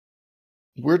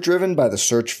We're driven by the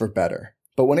search for better.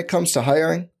 But when it comes to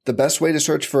hiring, the best way to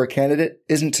search for a candidate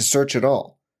isn't to search at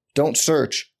all. Don't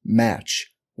search,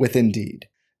 match with Indeed.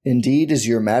 Indeed is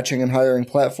your matching and hiring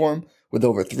platform with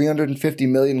over 350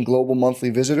 million global monthly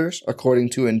visitors,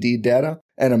 according to Indeed data,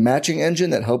 and a matching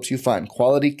engine that helps you find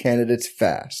quality candidates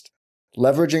fast.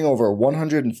 Leveraging over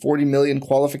 140 million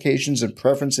qualifications and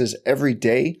preferences every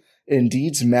day,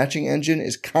 Indeed's matching engine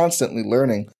is constantly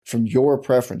learning from your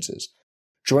preferences.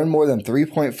 Join more than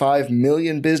 3.5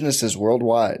 million businesses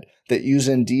worldwide that use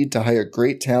Indeed to hire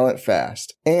great talent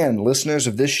fast. And listeners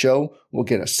of this show will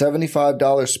get a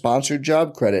 $75 sponsored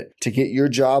job credit to get your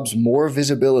jobs more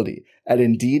visibility at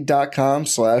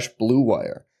Indeed.com/Blue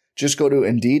Wire. Just go to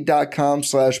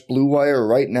Indeed.com/Blue Wire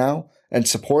right now and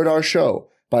support our show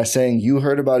by saying you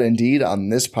heard about Indeed on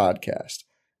this podcast.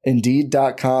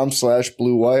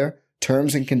 Indeed.com/Blue Wire.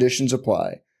 Terms and conditions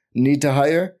apply. Need to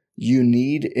hire? You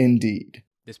need Indeed.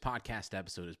 This podcast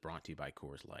episode is brought to you by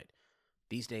Coors Light.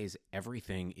 These days,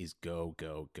 everything is go,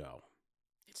 go, go.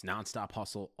 It's nonstop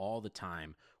hustle all the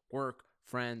time. Work,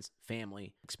 friends,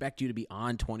 family, expect you to be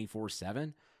on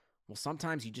 24/7. Well,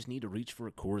 sometimes you just need to reach for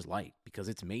a Coors Light because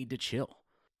it's made to chill.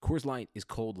 Coors Light is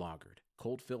cold lagered,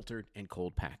 cold filtered, and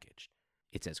cold packaged.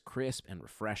 It's as crisp and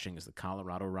refreshing as the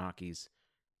Colorado Rockies.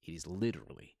 It is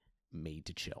literally made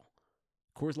to chill.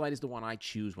 Coors Light is the one I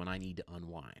choose when I need to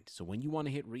unwind. So when you want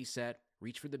to hit reset,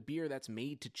 reach for the beer that's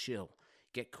made to chill.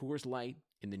 Get Coors Light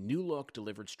in the new look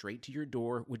delivered straight to your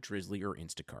door with Drizzly or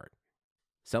Instacart.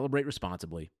 Celebrate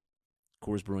responsibly.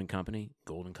 Coors Brewing Company,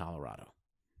 Golden, Colorado.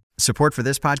 Support for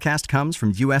this podcast comes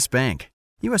from U.S. Bank.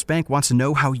 U.S. Bank wants to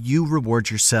know how you reward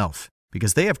yourself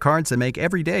because they have cards that make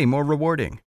every day more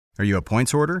rewarding. Are you a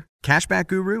points hoarder, cashback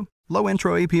guru, low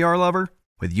intro APR lover?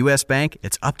 With U.S. Bank,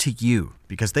 it's up to you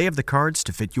because they have the cards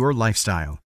to fit your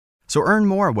lifestyle. So earn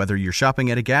more whether you're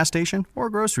shopping at a gas station or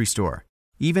grocery store,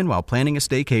 even while planning a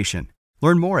staycation.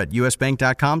 Learn more at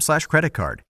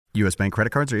usbank.com/creditcard. U.S. Bank credit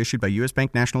cards are issued by U.S.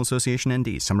 Bank National Association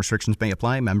ND. Some restrictions may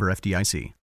apply. Member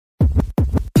FDIC.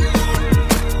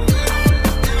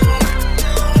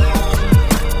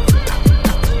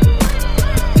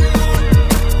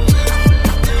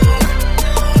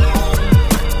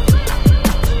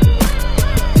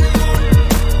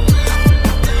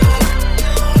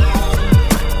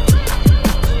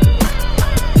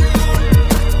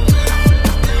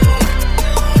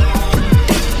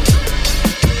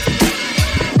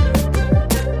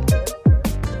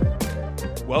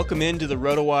 Welcome into the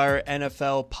RotoWire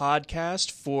NFL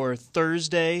podcast for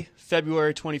Thursday,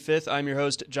 February 25th. I'm your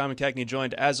host, John McKechnie,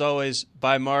 joined, as always,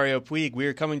 by Mario Puig. We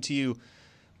are coming to you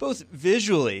both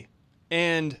visually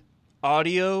and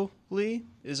audibly.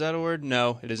 Is that a word?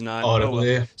 No, it is not.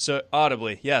 Audibly. Oh, well. So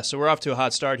audibly, yeah. So we're off to a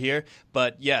hot start here.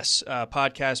 But yes,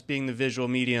 podcast being the visual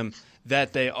medium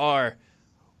that they are,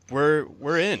 we're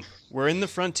in. We're in the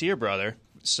frontier, brother.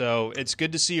 So it's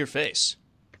good to see your face.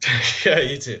 Yeah,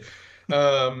 you too.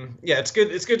 It's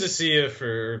good. It's good to see you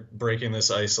for breaking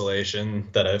this isolation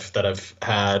that I've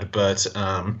had. But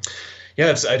I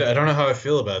don't know how I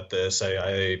feel about this.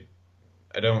 I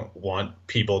don't want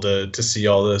people to see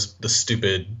all the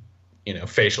stupid,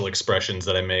 facial expressions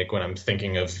that I make when I'm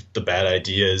thinking of the bad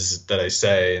ideas that I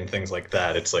say and things like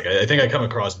that. It's like I think I come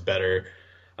across better,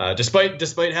 despite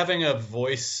having a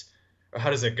voice. Or how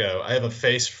does it go? I have a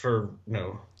face for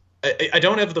I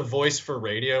don't have the voice for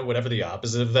radio, whatever the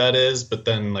opposite of that is, but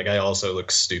then I also look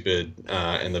stupid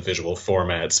in the visual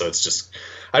format. So it's just,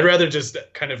 I'd rather just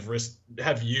kind of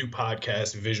have you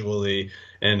podcast visually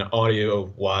and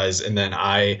audio wise, and then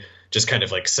I just kind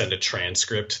of send a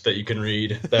transcript that you can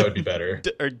read. That would be better.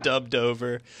 Or dubbed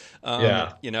over.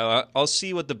 Yeah. I'll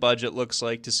see what the budget looks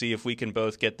like to see if we can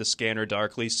both get the Scanner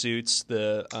Darkly suits.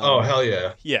 Oh, hell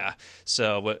yeah. Yeah.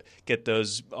 So get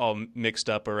those all mixed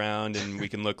up around, and we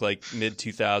can look like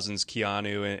mid-2000s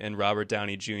Keanu and Robert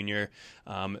Downey Jr.,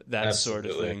 that Absolutely. sort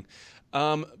of thing.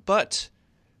 But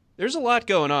there's a lot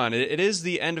going on. It is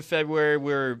the end of February.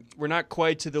 We're not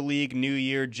quite to the league new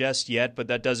year just yet, but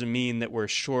that doesn't mean that we're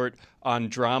short on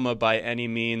drama by any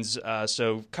means.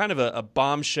 So kind of a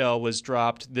bombshell was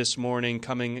dropped this morning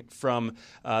coming from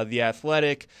The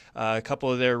Athletic. A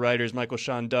couple of their writers, Michael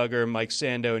Sean Duggar, Mike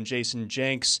Sando, and Jason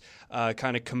Jenks,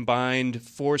 kind of combined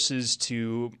forces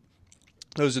to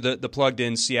 – those are the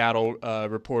plugged-in Seattle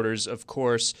reporters, of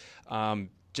course,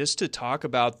 just to talk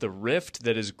about the rift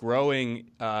that is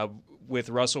growing with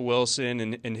Russell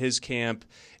Wilson and his camp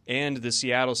and the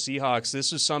Seattle Seahawks.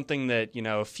 This is something that,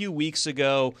 a few weeks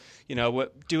ago,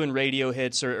 doing radio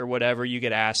hits or whatever, you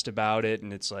get asked about it,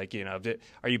 and it's like,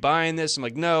 are you buying this? I'm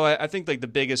like, no, I think like the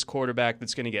biggest quarterback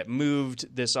that's going to get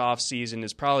moved this offseason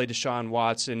is probably Deshaun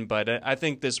Watson, but I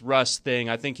think this Russ thing,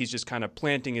 I think he's just kind of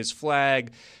planting his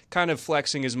flag, kind of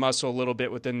flexing his muscle a little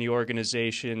bit within the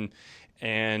organization,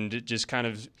 and just kind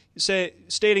of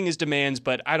stating his demands,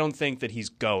 but I don't think that he's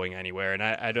going anywhere, and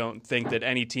I don't think that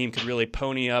any team could really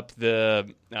pony up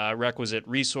the requisite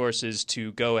resources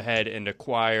to go ahead and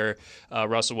acquire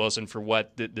Russell Wilson for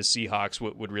what the Seahawks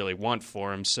would really want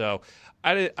for him. So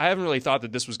I haven't really thought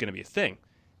that this was going to be a thing,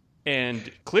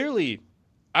 and clearly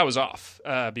I was off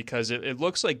because it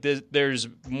looks like there's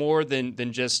more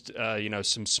than just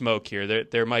some smoke here.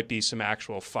 There might be some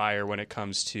actual fire when it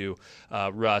comes to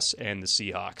Russ and the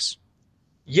Seahawks.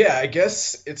 Yeah, I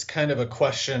guess it's kind of a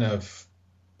question of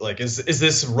like, is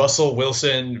this Russell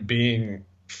Wilson being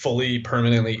fully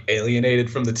permanently alienated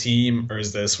from the team, or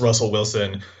is this Russell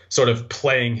Wilson sort of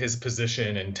playing his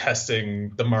position and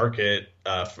testing the market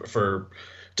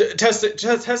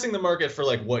testing the market for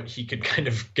like what he could kind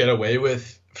of get away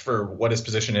with for what his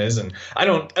position is? And I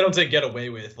don't say get away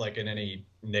with like in any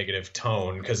negative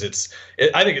tone, because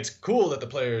I think it's cool that the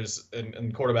players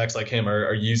and quarterbacks like him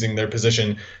are using their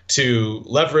position to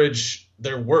leverage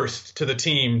their worth to the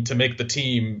team to make the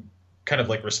team kind of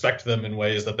like respect them in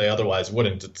ways that they otherwise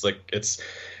wouldn't. It's like it's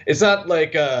not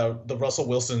like the Russell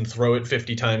Wilson throw it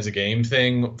 50 times a game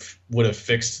thing would have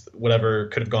fixed whatever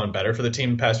could have gone better for the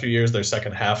team the past few years. Their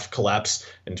second half collapse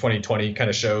in 2020 kind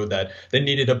of showed that they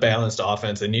needed a balanced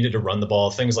offense. They needed to run the ball.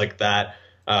 Things like that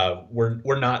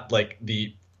were not like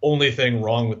the only thing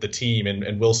wrong with the team.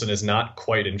 And Wilson is not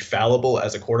quite infallible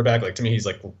as a quarterback. Like, to me, he's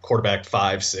like quarterback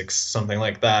 5, 6, something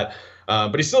like that.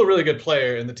 But he's still a really good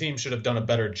player, and the team should have done a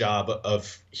better job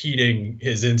of heeding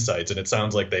his insights. And it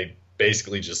sounds like they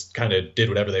basically just kind of did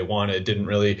whatever they wanted, didn't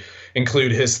really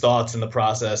include his thoughts in the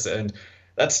process. And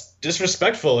that's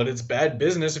disrespectful, and it's bad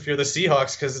business if you're the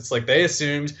Seahawks, because it's like they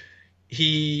assumed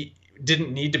he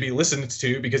didn't need to be listened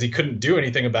to because he couldn't do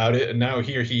anything about it. And now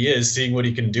here he is seeing what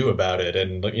he can do about it.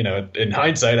 And, in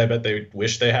hindsight, I bet they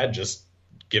wish they had just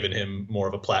given him more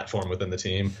of a platform within the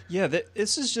team. Yeah,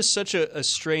 this is just such a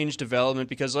strange development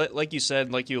because, like you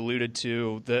said, like you alluded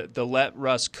to, the let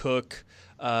Russ cook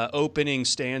opening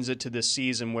stanza to this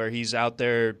season where he's out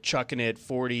there chucking it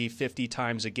 40, 50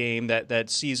 times a game. That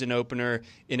season opener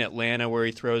in Atlanta where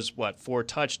he throws, 4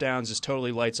 touchdowns, just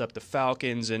totally lights up the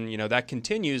Falcons. And, that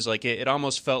continues. Like it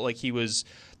almost felt like he was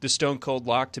the stone cold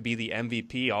lock to be the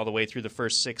MVP all the way through the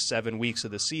first 6-7 weeks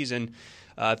of the season.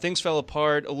 Things fell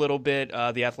apart a little bit.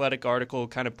 The Athletic article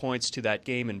kind of points to that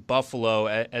game in Buffalo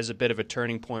as a bit of a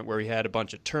turning point where he had a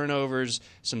bunch of turnovers,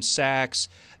 some sacks,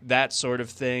 that sort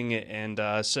of thing. And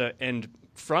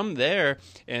from there,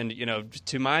 and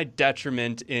to my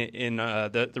detriment in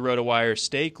the RotoWire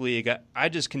Stake League, I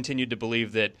just continued to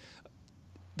believe that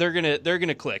they're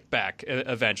gonna click back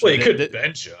eventually. Well, you could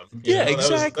bench him. Yeah,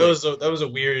 exactly. That was a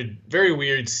weird, very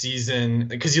weird season,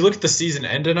 because you look at the season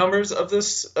end numbers of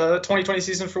this 2020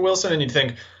 season for Wilson, and you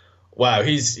think, wow,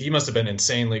 he must have been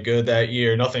insanely good that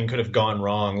year. Nothing could have gone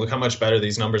wrong. Look how much better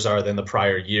these numbers are than the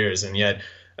prior years, and yet,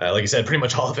 like you said, pretty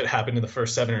much all of it happened in the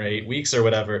first 7 or 8 weeks or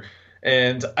whatever.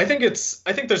 And I think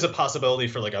there's a possibility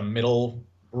for like a middle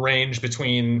range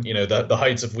between the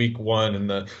heights of week 1 and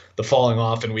the falling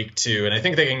off in week 2, and I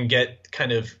think they can get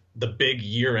kind of the big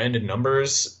year-end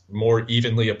numbers more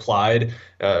evenly applied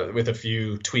with a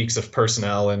few tweaks of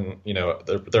personnel and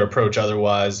their approach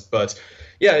otherwise. But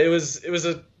yeah, it was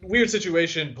a weird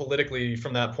situation politically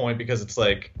from that point, because it's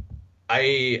like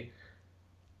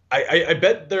I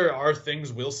bet there are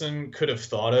things Wilson could have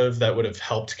thought of that would have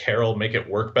helped Carroll make it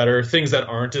work better. Things that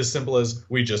aren't as simple as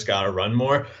we just got to run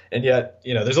more. And yet,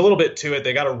 there's a little bit to it.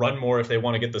 They got to run more if they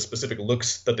want to get the specific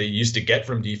looks that they used to get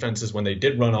from defenses when they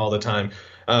did run all the time.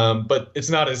 But it's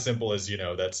not as simple as,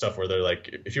 that stuff where they're like,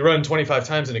 if you run 25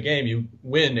 times in a game, you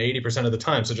win 80% of the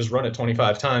time. So just run it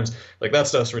 25 times. Like, that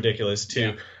stuff's ridiculous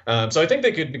too. Yeah. So I think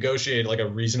they could negotiate like a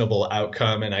reasonable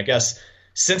outcome. And I guess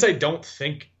since I don't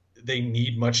think they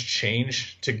need much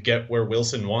change to get where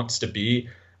Wilson wants to be,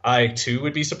 I too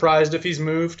would be surprised if he's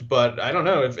moved. But I don't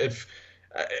know if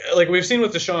like we've seen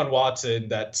with Deshaun Watson,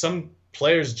 that some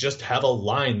players just have a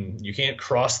line. You can't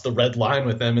cross the red line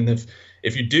with them. And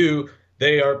if you do,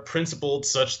 they are principled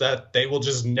such that they will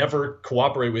just never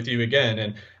cooperate with you again.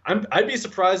 And I'd be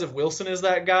surprised if Wilson is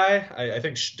that guy. I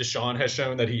think Deshaun has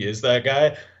shown that he is that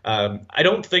guy. I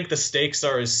don't think the stakes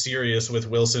are as serious with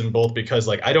Wilson, both because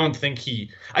like I think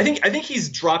he's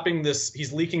dropping this,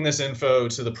 he's leaking this info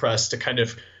to the press to kind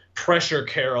of pressure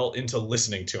Carroll into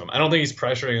listening to him. I don't think he's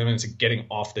pressuring him into getting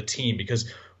off the team,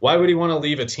 because why would he want to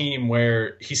leave a team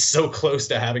where he's so close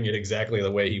to having it exactly the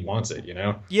way he wants it, you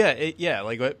know? Yeah,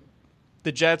 like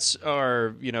the Jets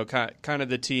are, kind of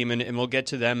the team, and we'll get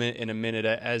to them in a minute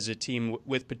as a team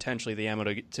with potentially the ammo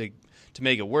to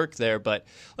make it work there. But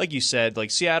like you said, like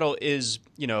Seattle is,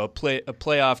 a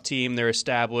playoff team. They're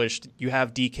established. You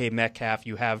have DK Metcalf.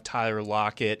 You have Tyler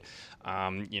Lockett.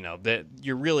 That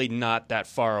you're really not that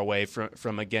far away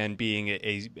from again being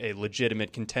a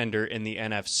legitimate contender in the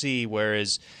NFC,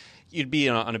 whereas you'd be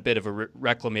on a bit of a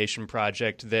reclamation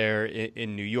project there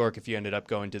in New York if you ended up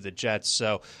going to the Jets.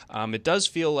 So it does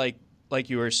feel like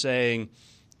you were saying,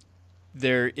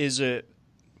 there is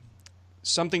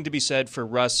something to be said for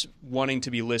Russ wanting to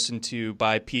be listened to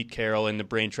by Pete Carroll and the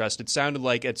Brain Trust. It sounded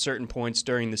like at certain points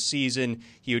during the season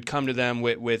he would come to them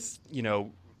with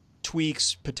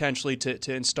tweaks potentially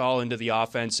to install into the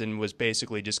offense, and was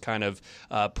basically just kind of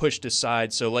pushed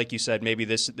aside. So like you said, maybe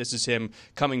this is him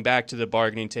coming back to the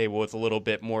bargaining table with a little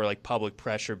bit more like public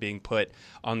pressure being put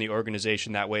on the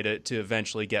organization that way to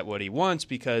eventually get what he wants,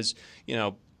 because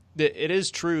it is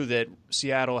true that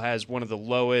Seattle has one of the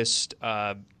lowest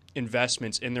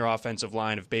investments in their offensive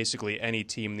line of basically any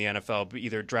team in the NFL,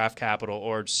 either draft capital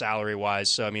or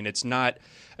salary-wise. So, I mean, it's not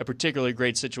a particularly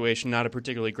great situation, not a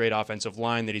particularly great offensive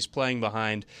line that he's playing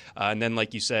behind. And then,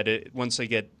 like you said, once they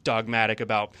get dogmatic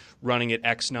about running it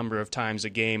X number of times a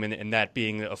game and that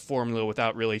being a formula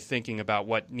without really thinking about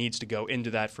what needs to go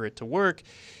into that for it to work,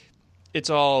 it's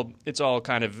all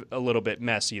kind of a little bit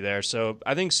messy there. So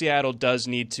I think Seattle does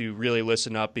need to really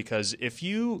listen up, because if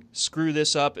you screw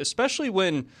this up, especially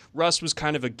when Russ was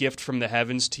kind of a gift from the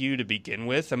heavens to you to begin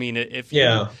with. I mean, if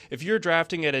you're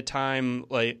drafting at a time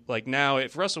like now,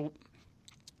 if Russell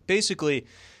basically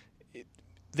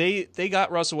they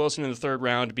got Russell Wilson in the third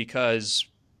round because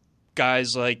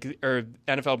guys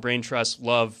NFL Brain Trust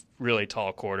love really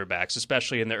tall quarterbacks,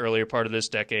 especially in the earlier part of this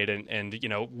decade and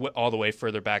all the way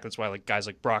further back. That's why guys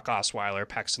like Brock Osweiler,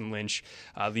 Paxton Lynch,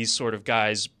 these sort of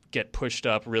guys get pushed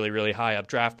up really, really high up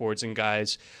draft boards, and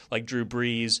guys like Drew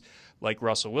Brees, like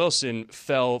Russell Wilson,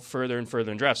 fell further and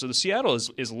further in drafts. So the Seattle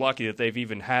is lucky that they've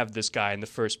even have this guy in the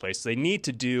first place. They need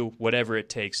to do whatever it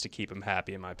takes to keep him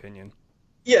happy, in my opinion.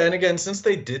 Yeah, and again, since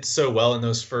they did so well in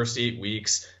those first 8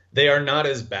 weeks, they are not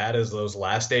as bad as those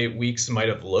last 8 weeks might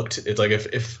have looked. It's like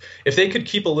if they could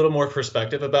keep a little more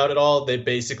perspective about it all, they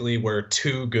basically were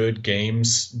 2 good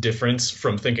games difference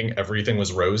from thinking everything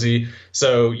was rosy.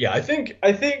 So yeah, I think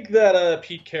that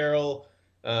Pete Carroll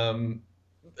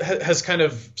has kind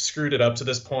of screwed it up to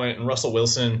this point, and Russell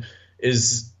Wilson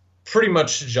is pretty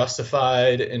much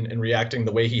justified in reacting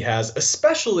the way he has,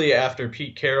 especially after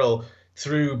Pete Carroll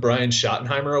threw Brian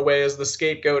Schottenheimer away as the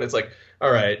scapegoat. It's like,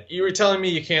 all right, you were telling me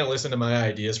you can't listen to my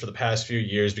ideas for the past few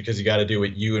years because you got to do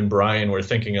what you and Brian were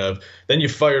thinking of. Then you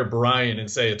fire Brian and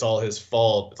say it's all his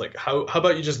fault. It's like, how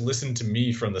about you just listen to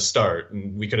me from the start,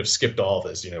 and we could have skipped all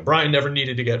this. Brian never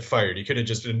needed to get fired. He could have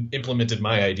just implemented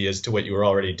my ideas to what you were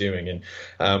already doing.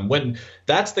 And when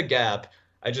that's the gap,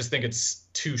 I just think it's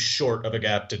too short of a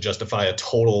gap to justify a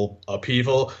total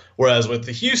upheaval. Whereas with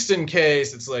the Houston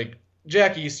case, it's like,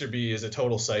 Jack Easterby is a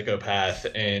total psychopath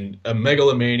and a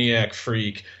megalomaniac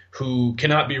freak who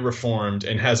cannot be reformed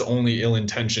and has only ill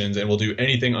intentions and will do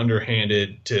anything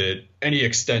underhanded to any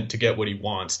extent to get what he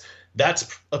wants.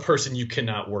 That's a person you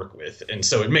cannot work with. And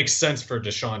so it makes sense for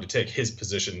Deshaun to take his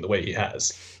position the way he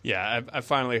has. Yeah, I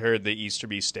finally heard the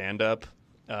Easterby stand-up.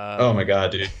 Oh, my God,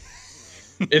 dude.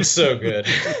 It's so good.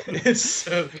 It's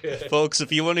so good. Folks,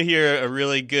 if you want to hear a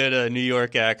really good New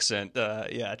York accent,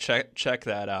 check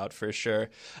that out for sure.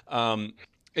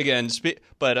 Again,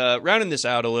 rounding this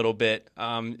out a little bit,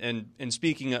 and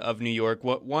speaking of New York,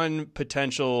 what one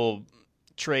potential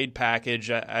trade package,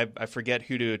 I forget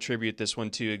who to attribute this one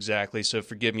to exactly, so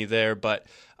forgive me there, but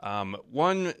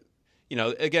one,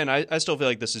 again, I still feel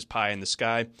like this is pie in the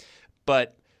sky,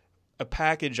 but a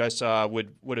package I saw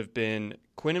would have been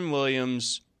Quinnen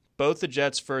Williams, both the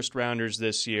Jets' first rounders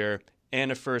this year,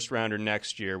 and a first rounder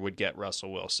next year would get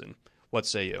Russell Wilson. What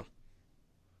say you?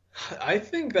 I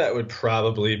think that would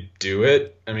probably do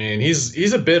it. I mean,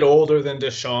 he's a bit older than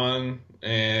Deshaun,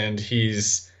 and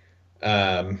he's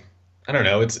I don't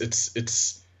know.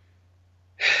 It's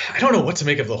I don't know what to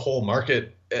make of the whole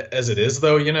market as it is,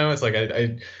 though. It's like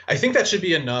I think that should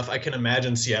be enough. I can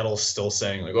imagine Seattle still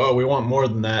saying like, oh, we want more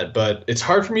than that, but it's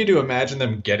hard for me to imagine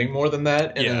them getting more than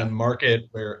that in a market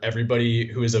where everybody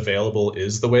who is available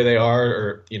is the way they are,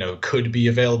 or could be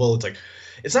available. It's like,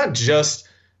 it's not just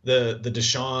the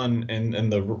Deshaun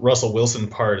and the Russell Wilson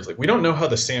part. It's like, we don't know how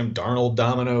the Sam Darnold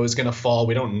domino is going to fall.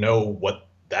 We don't know what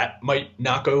that might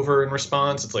knock over in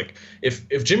response. It's like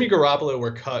if Jimmy Garoppolo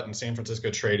were cut and San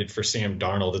Francisco traded for Sam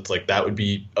Darnold, it's like that would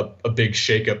be a big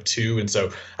shakeup too. And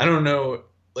so I don't know.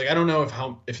 Like, I don't know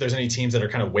if there's any teams that are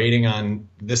kind of waiting on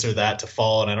this or that to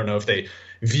fall. And I don't know if they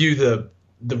view the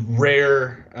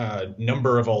rare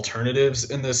number of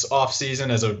alternatives in this offseason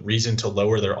as a reason to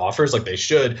lower their offers like they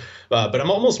should. But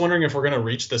I'm almost wondering if we're going to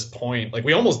reach this point, like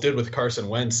we almost did with Carson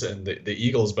Wentz and the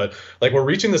Eagles, but like we're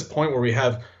reaching this point where we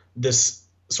have this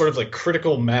sort of like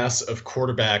critical mass of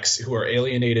quarterbacks who are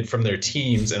alienated from their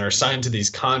teams and are signed to these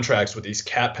contracts with these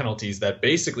cap penalties that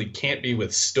basically can't be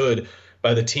withstood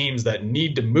by the teams that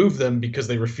need to move them because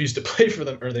they refuse to play for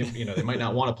them, or they might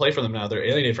not want to play for them now. They're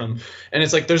alienated from them. And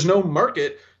it's like there's no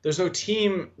market, there's no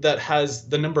team that has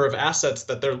the number of assets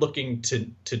that they're looking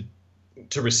to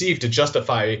receive to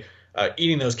justify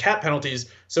eating those cap penalties.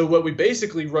 So what we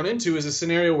basically run into is a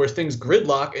scenario where things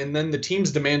gridlock and then the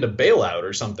teams demand a bailout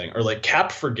or something, or like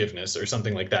cap forgiveness or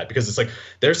something like that, because it's like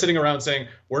they're sitting around saying,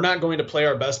 we're not going to play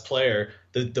our best player,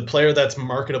 the player that's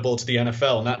marketable to the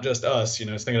NFL, not just us,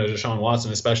 thinking of Deshaun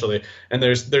Watson especially. And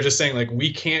they're just saying like,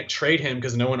 we can't trade him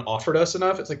because no one offered us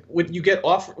enough. It's like what you get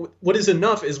what is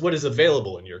enough is what is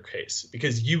available in your case,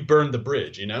 because you burned the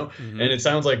bridge, Mm-hmm. And it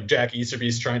sounds like Jack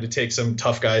Easterby's trying to take some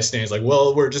tough guy stance, like,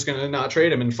 well, we're just going to not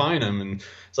trade him and fine him. And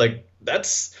it's like,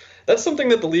 that's something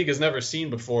that the league has never seen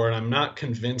before. And I'm not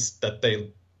convinced that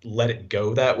they let it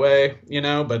go that way,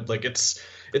 but like, it's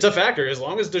a factor. As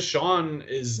long as Deshaun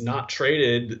is not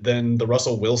traded, then the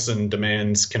Russell Wilson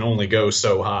demands can only go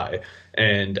so high.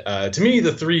 And to me,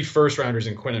 the 3 first-rounders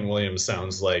in Quinnen Williams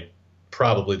sounds like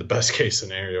probably the best case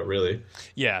scenario, really.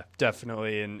 Yeah,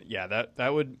 definitely. And yeah,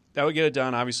 that would get it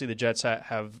done. Obviously, the Jets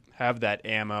have that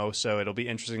ammo, so it'll be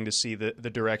interesting to see the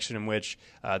direction in which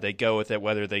they go with it,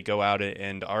 whether they go out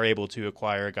and are able to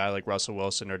acquire a guy like Russell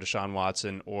Wilson or Deshaun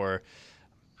Watson, or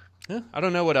I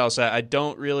don't know what else. I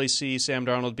don't really see Sam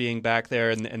Darnold being back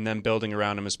there and then building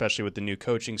around him, especially with the new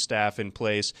coaching staff in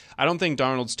place. I don't think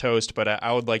Darnold's toast, but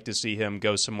I would like to see him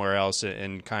go somewhere else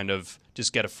and kind of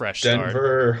just get a fresh start.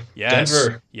 Denver.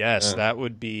 Yes, yeah. That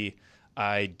would be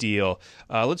ideal.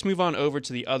 Let's move on over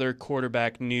to the other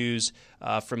quarterback news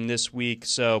from this week.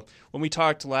 So when we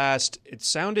talked last, it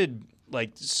sounded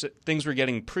like things were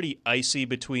getting pretty icy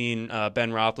between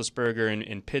Ben Roethlisberger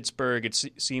and Pittsburgh. It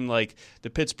seemed like the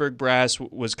Pittsburgh brass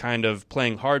was kind of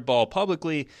playing hardball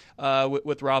publicly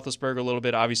with Roethlisberger a little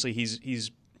bit. Obviously,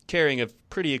 he's carrying a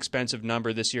pretty expensive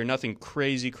number this year. Nothing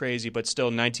crazy, but still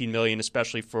 $19 million,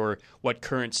 especially for what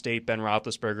current state Ben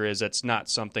Roethlisberger is. That's not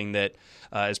something that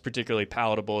is particularly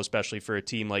palatable, especially for a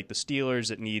team like the Steelers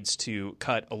that needs to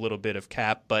cut a little bit of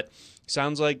cap. But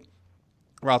sounds like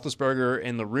Roethlisberger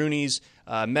and the Rooneys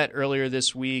met earlier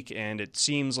this week, and it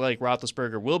seems like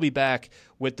Roethlisberger will be back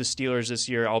with the Steelers this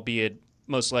year, albeit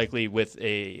most likely with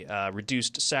a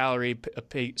reduced salary,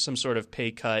 some sort of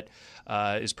pay cut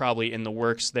is probably in the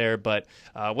works there. But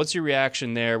what's your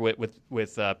reaction there with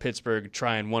Pittsburgh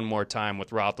trying one more time with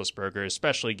Roethlisberger,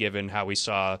 especially given how we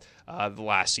saw the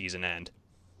last season end?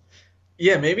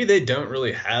 Yeah, maybe they don't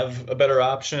really have a better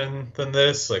option than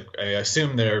this. Like, I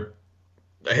assume they're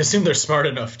smart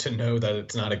enough to know that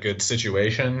it's not a good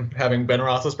situation having Ben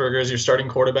Roethlisberger as your starting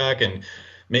quarterback, and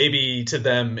maybe to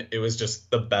them it was just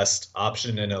the best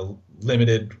option in a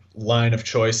limited line of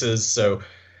choices. So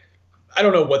I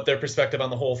don't know what their perspective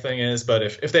on the whole thing is, but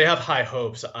if they have high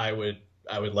hopes, I would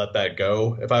let that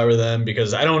go if I were them,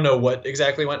 because I don't know what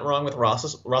exactly went wrong with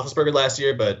Roethlisberger last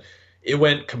year, but it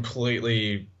went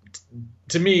completely,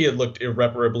 to me, it looked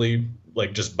irreparably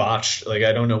like just botched. Like,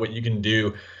 I don't know what you can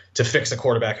do to fix a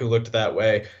quarterback who looked that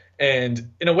way.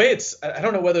 And in a way, I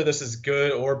don't know whether this is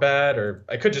good or bad, or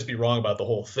I could just be wrong about the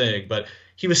whole thing, but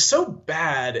he was so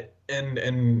bad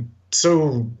and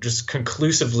so just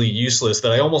conclusively useless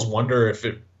that I almost wonder if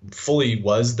it fully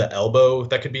was the elbow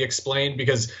that could be explained.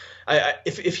 Because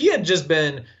if he had just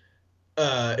been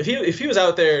if he was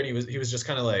out there and he was just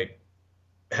kind of like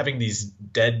having these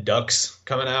dead ducks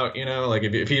coming out, like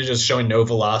if he was just showing no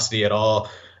velocity at all,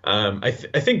 I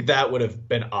think that would have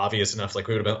been obvious enough. Like,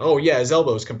 we would have been, oh yeah, his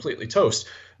elbow is completely toast.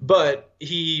 But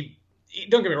he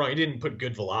don't get me wrong, he didn't put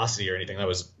good velocity or anything. That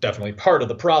was definitely part of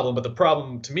the problem. But the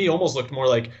problem to me almost looked more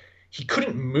like he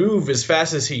couldn't move as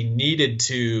fast as he needed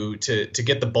to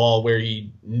get the ball where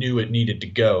he knew it needed to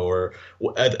go, or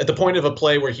at the point of a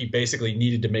play where he basically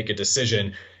needed to make a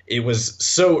decision. It was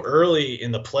so early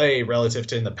in the play relative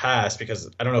to in the past, because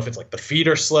I don't know if it's like the feet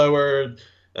are slower.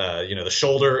 The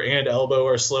shoulder and elbow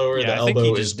are slower. Yeah, the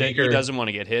elbow I think he doesn't want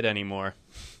to get hit anymore.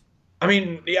 I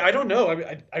mean, yeah, I don't know.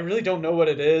 I really don't know what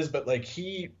it is, but like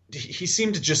he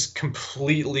seemed just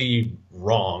completely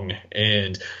wrong.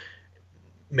 And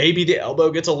maybe the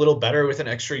elbow gets a little better with an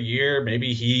extra year.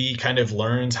 Maybe he kind of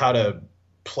learns how to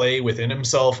play within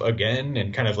himself again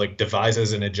and kind of like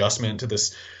devises an adjustment to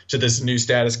this new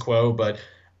status quo. But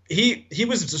he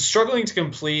was struggling to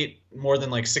complete more than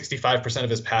like 65% of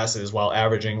his passes while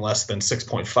averaging less than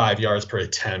 6.5 yards per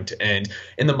attempt. And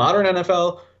in the modern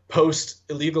NFL, post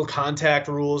illegal contact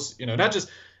rules, not just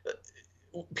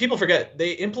people forget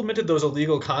they implemented those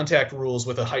illegal contact rules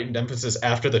with a heightened emphasis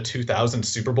after the 2000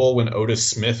 Super Bowl when Otis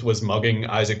Smith was mugging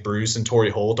Isaac Bruce and Torrey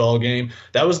Holt all game.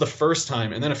 That was the first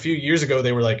time. And then a few years ago,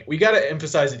 they were like, we got to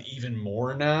emphasize it even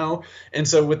more now. And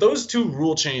so with those two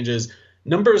rule changes,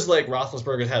 numbers like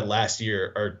Roethlisberger had last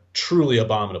year are truly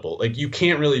abominable. Like, you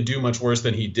can't really do much worse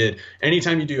than he did.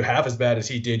 Anytime you do half as bad as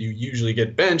he did, you usually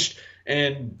get benched,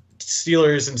 and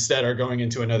Steelers instead are going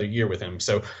into another year with him.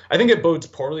 So I think it bodes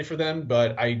poorly for them,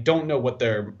 but I don't know what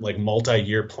their like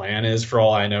multi-year plan is. For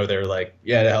all I know, they're like,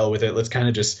 yeah, to hell with it. Let's kind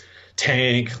of just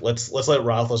tank. Let's let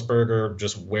Roethlisberger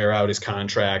just wear out his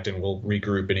contract and we'll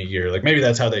regroup in a year. Like, maybe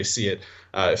that's how they see it.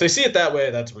 If they see it that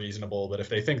way, that's reasonable. But if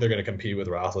they think they're going to compete with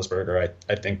Roethlisberger,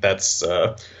 I think that's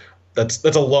a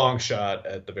long shot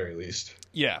at the very least.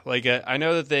 Yeah, like I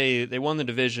know that they won the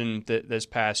division this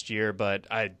past year, but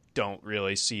I don't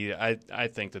really see. I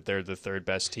think that they're the third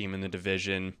best team in the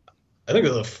division. I think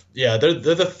they're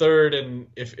the third, and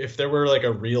if there were like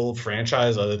a real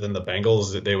franchise other than the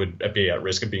Bengals, they would be at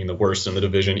risk of being the worst in the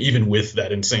division, even with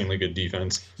that insanely good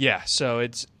defense. Yeah, so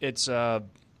it's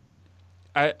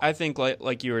I think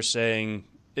like you were saying,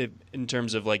 in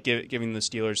terms of like giving the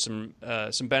Steelers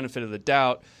some benefit of the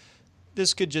doubt.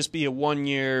 This could just be a 1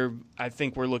 year. I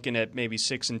think we're looking at maybe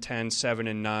 6-10,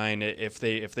 7-9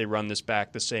 if they run this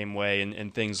back the same way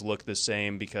and things look the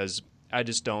same, because I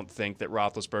just don't think that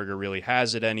Roethlisberger really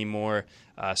has it anymore.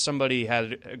 Somebody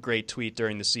had a great tweet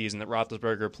during the season that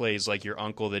Roethlisberger plays like your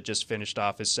uncle that just finished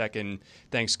off his second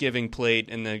Thanksgiving plate,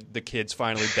 and the kids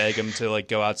finally beg him to like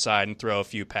go outside and throw a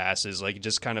few passes, like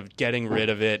just kind of getting rid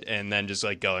of it and then just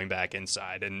like going back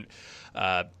inside. And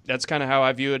that's kind of how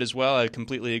I view it as well. I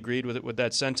completely agreed with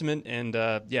that sentiment. And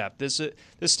this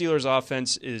Steelers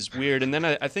offense is weird. And then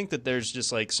I think that there's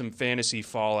just like some fantasy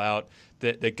fallout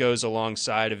that goes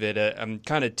alongside of it. I'm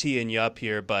kind of teeing you up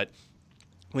here, but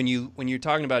when you're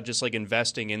talking about just like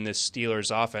investing in this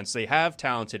Steelers offense, they have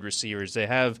talented receivers. They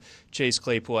have Chase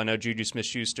Claypool. I know Juju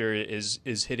Smith-Schuster is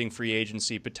hitting free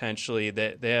agency potentially.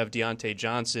 They have Deontay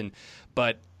Johnson,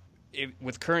 but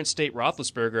with current state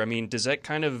Roethlisberger, I mean, does that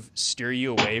kind of steer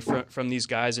you away from these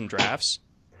guys in drafts?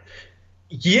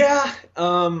 Yeah,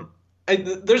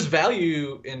 there's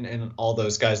value in all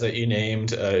those guys that you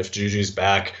named. If Juju's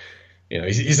back,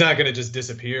 he's not going to just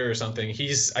disappear or something.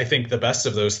 He's, I think, the best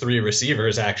of those three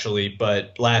receivers, actually.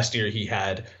 But last year he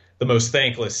had the most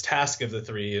thankless task of the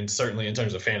three, and certainly in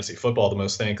terms of fantasy football, the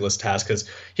most thankless task, because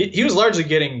he was largely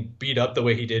getting beat up the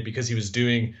way he did because he was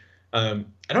doing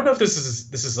I don't know if this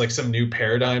is like some new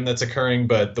paradigm that's occurring,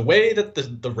 but the way that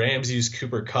the Rams use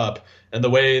Cooper Kupp and the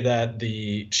way that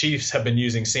the Chiefs have been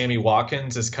using Sammy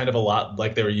Watkins is kind of a lot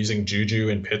like they were using Juju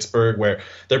in Pittsburgh, where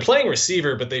they're playing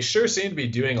receiver, but they sure seem to be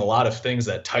doing a lot of things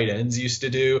that tight ends used to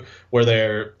do, where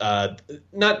they're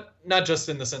not just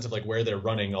in the sense of like where they're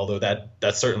running, although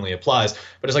that certainly applies,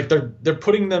 but it's like they're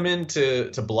putting them in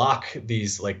to block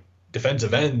these like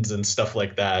defensive ends and stuff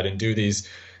like that, and do these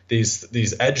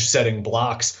edge setting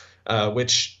blocks,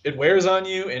 which it wears on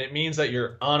you, and it means that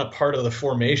you're on a part of the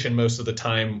formation most of the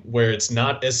time where it's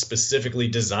not as specifically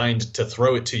designed to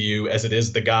throw it to you as it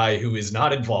is the guy who is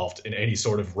not involved in any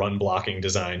sort of run blocking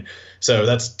design. So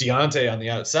that's Deontay on the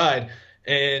outside.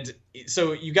 And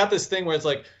so you got this thing where it's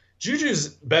like Juju's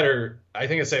better. I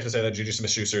think it's safe to say that Juju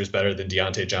Smith-Schuster is better than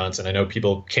Deontay Johnson. I know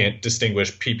people can't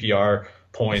distinguish PPR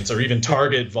points or even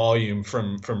target volume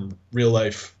from real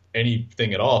life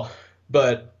anything at all,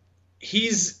 but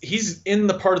he's in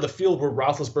the part of the field where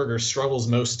Roethlisberger struggles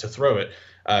most to throw it.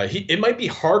 It might be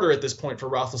harder at this point for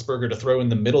Roethlisberger to throw in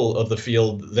the middle of the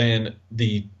field than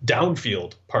the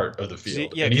downfield part of the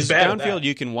field. Yeah, because downfield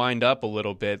you can wind up a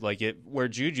little bit, like where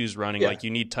Juju's running, like you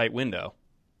need tight window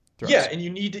throws. Yeah, and you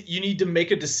need to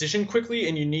make a decision quickly,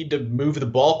 and you need to move the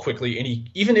ball quickly. And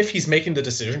even if he's making the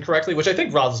decision correctly, which I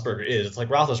think Roethlisberger is, it's like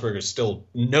Roethlisberger still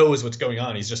knows what's going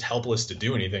on. He's just helpless to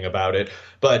do anything about it.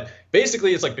 But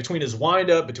basically it's like between his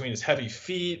windup, between his heavy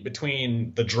feet,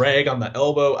 between the drag on the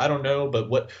elbow, I don't know, but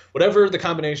whatever the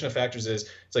combination of factors is,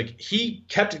 it's like he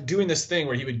kept doing this thing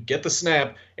where he would get the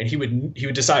snap and he would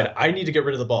decide, I need to get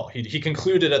rid of the ball. He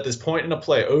concluded at this point in a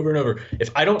play over and over, if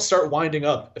I don't start winding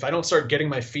up, if I don't start getting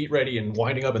my feet ready and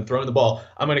winding up and throwing the ball,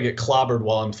 I'm going to get clobbered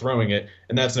while I'm throwing it,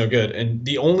 and that's no good. And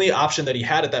the only option that he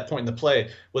had at that point in the play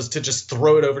was to just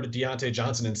throw it over to Deontay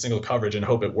Johnson in single coverage and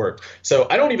hope it worked. So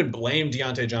I don't even blame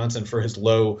Deontay Johnson for his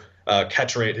low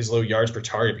catch rate, his low yards per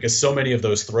target, because so many of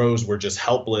those throws were just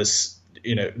helpless,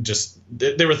 just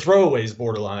they were throwaways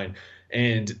borderline,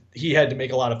 and he had to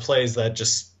make a lot of plays that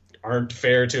just aren't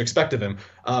fair to expect of him.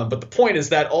 But the point is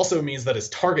that also means that his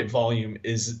target volume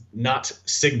is not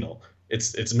signal.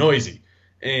 It's noisy.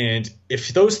 And if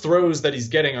those throws that he's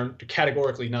getting are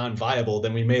categorically non-viable,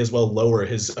 then we may as well lower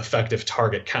his effective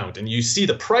target count. And you see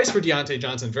the price for Deontay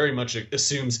Johnson very much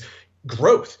assumes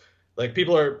growth. Like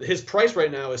his price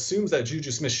right now assumes that Juju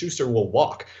Smith-Schuster will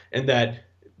walk, and that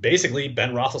basically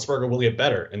Ben Roethlisberger will get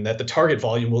better, and that the target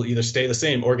volume will either stay the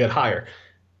same or get higher.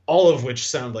 All of which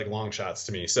sound like long shots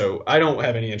to me. So I don't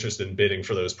have any interest in bidding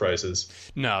for those prices.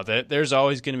 No, there's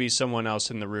always going to be someone else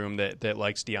in the room that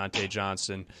likes Deontay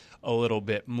Johnson a little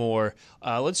bit more.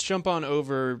 Let's jump on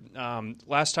over.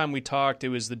 Last time we talked, it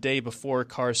was the day before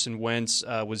Carson Wentz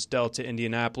was dealt to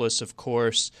Indianapolis, of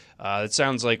course. It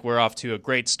sounds like we're off to a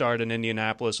great start in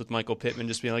Indianapolis with Michael Pittman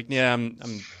just being like, yeah, I'm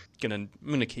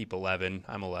gonna keep 11.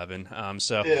 I'm 11.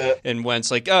 Yeah. And Wentz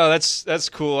like, oh, that's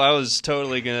cool. I was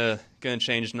totally gonna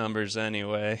change numbers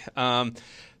anyway.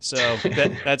 So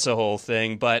that's a whole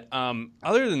thing. But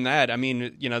other than that, I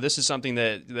mean, this is something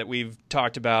that we've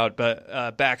talked about,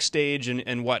 but backstage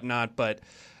and whatnot. But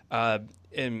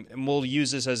and we'll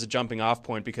use this as a jumping off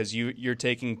point because you're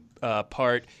taking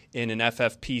part in an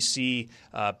FFPC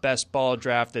best ball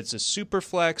draft that's a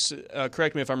SuperFlex.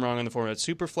 Correct me if I'm wrong on the format.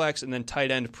 SuperFlex and then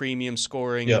tight end premium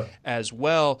scoring as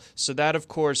well. So that, of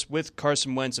course, with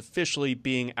Carson Wentz officially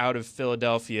being out of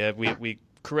Philadelphia, we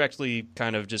correctly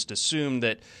kind of just assumed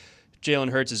that Jalen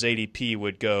Hurts' ADP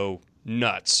would go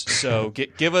nuts. So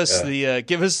give us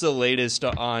the latest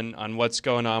on what's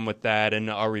going on with that, and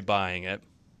are we buying it?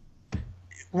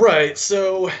 Right.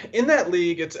 So in that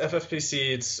league, it's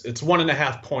FFPC. It's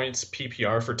 1.5 points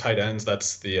PPR for tight ends.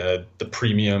 That's the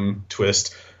premium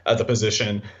twist at the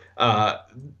position.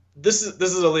 This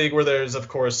is a league where there's, of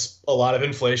course, a lot of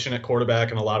inflation at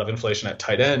quarterback and a lot of inflation at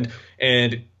tight end.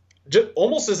 And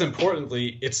almost as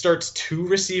importantly, it starts 2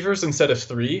 receivers instead of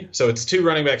 3. So it's 2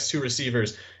 running backs, 2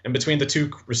 receivers. And between the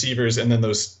 2 receivers and then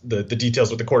the details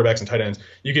with the quarterbacks and tight ends,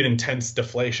 you get intense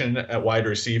deflation at wide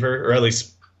receiver, or at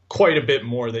least quite a bit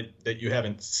more that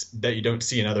you don't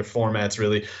see in other formats,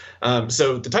 really.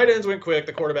 So the tight ends went quick,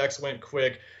 the quarterbacks went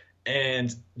quick,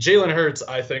 and Jalen Hurts,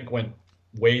 I think, went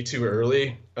way too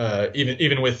early.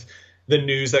 Even with the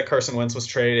news that Carson Wentz was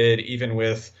traded, even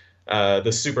with the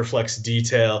SuperFlex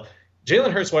detail,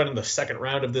 Jalen Hurts went in the second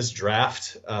round of this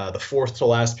draft, the 4th to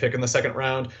last pick in the second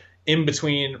round, in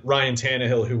between Ryan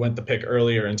Tannehill, who went the pick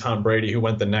earlier, and Tom Brady, who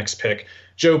went the next pick.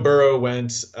 Joe Burrow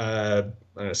went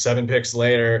 7 picks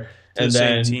later, and the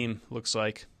then same team looks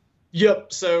like.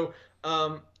 Yep. So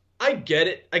I get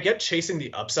it. I get chasing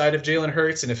the upside of Jalen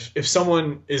Hurts, and if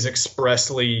someone is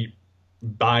expressly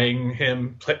buying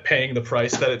him, paying the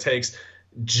price that it takes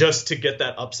just to get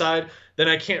that upside, then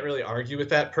I can't really argue with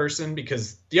that person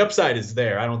because the upside is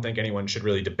there. I don't think anyone should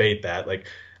really debate that. Like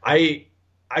I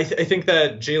think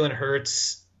that Jalen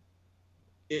Hurts,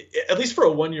 at least for a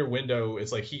 1-year window,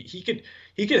 it's like he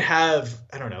could have,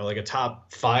 I don't know, like a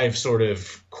top 5 sort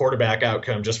of quarterback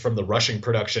outcome just from the rushing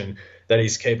production that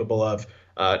he's capable of.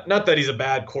 Not that he's a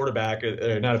bad quarterback,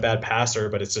 or not a bad passer,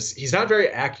 but it's just he's not very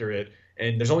accurate.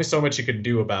 And there's only so much you can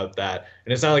do about that.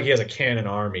 And it's not like he has a cannon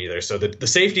arm either. So the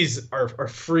safeties are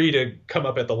free to come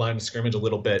up at the line of scrimmage a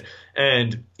little bit.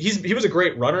 And he was a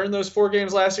great runner in those 4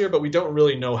 games last year, but we don't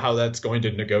really know how that's going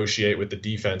to negotiate with the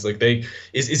defense. Like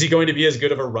is he going to be as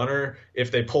good of a runner if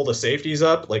they pull the safeties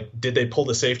up? Like, did they pull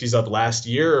the safeties up last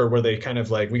year, or were they kind of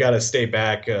like, we got to stay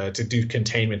back to do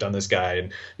containment on this guy?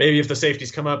 And maybe if the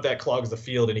safeties come up, that clogs the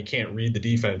field and he can't read the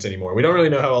defense anymore. We don't really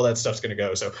know how all that stuff's going to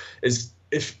go. So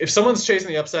if someone's chasing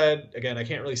the upside, again, I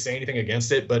can't really say anything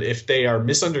against it, but if they are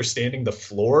misunderstanding the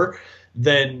floor,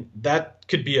 then that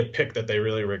could be a pick that they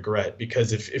really regret.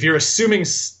 Because if you're assuming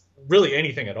really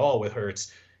anything at all with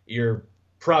Hurts, you're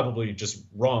probably just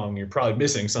wrong. You're probably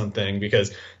missing something,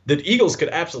 because the Eagles could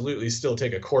absolutely still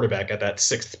take a quarterback at that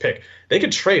 6th pick. They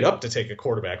could trade up to take a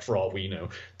quarterback for all we know.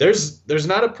 There's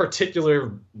not a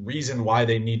particular reason why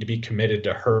they need to be committed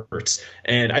to Hurts.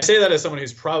 And I say that as someone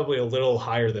who's probably a little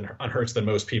higher on Hurts than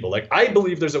most people. Like, I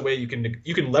believe there's a way you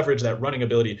can leverage that running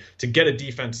ability to get a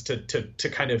defense to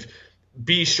kind of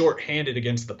be shorthanded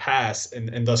against the pass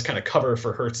and thus kind of cover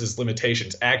for Hurts's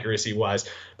limitations accuracy wise.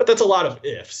 But that's a lot of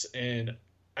ifs. And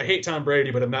I hate Tom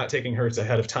Brady, but I'm not taking Hurts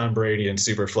ahead of Tom Brady in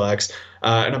SuperFlex.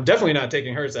 And I'm definitely not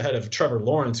taking Hurts ahead of Trevor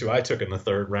Lawrence, who I took in the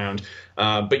 3rd round.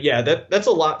 But yeah, that's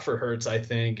a lot for Hurts, I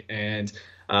think. And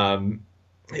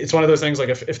it's one of those things, like,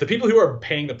 if the people who are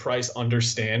paying the price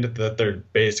understand that they're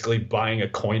basically buying a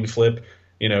coin flip,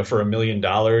 for $1 million,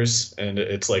 and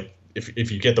it's like,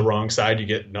 if you get the wrong side, you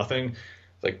get nothing.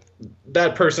 Like,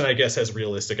 that person, I guess, has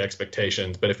realistic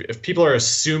expectations. But if people are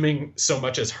assuming so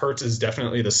much as Hurts is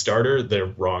definitely the starter, they're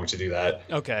wrong to do that.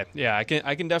 Okay, yeah, I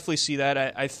can definitely see that.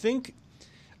 I think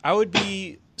I would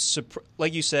be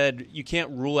like you said, you can't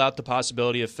rule out the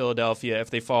possibility of Philadelphia, if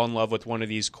they fall in love with one of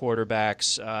these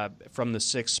quarterbacks from the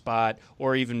 6th spot,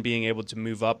 or even being able to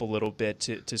move up a little bit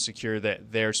to secure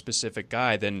their specific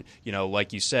guy, then,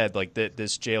 like you said, like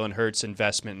this Jalen Hurts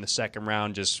investment in the 2nd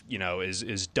round just,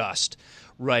 is dust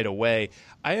right away.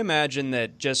 I imagine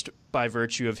that just by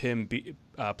virtue of him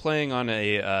playing on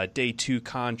a day 2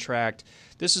 contract,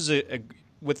 this is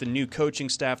with the new coaching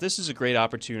staff, this is a great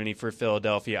opportunity for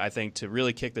Philadelphia, I think, to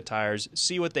really kick the tires,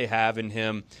 see what they have in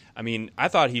him. I mean, I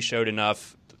thought he showed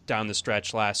enough down the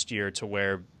stretch last year to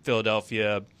where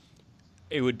Philadelphia,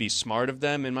 it would be smart of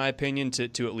them, in my opinion,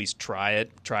 to at least try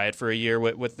it for a year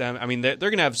with them. I mean, they're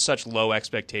going to have such low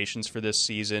expectations for this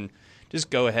season.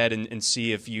 Just go ahead and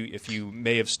see if you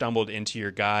may have stumbled into your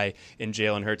guy in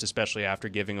Jalen Hurts, especially after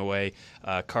giving away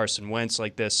Carson Wentz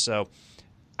like this. So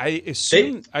I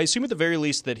assume at the very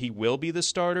least that he will be the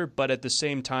starter, but at the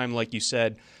same time, like you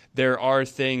said, there are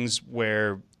things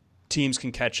where teams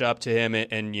can catch up to him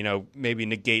and maybe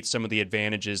negate some of the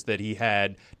advantages that he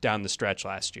had down the stretch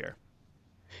last year.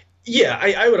 Yeah,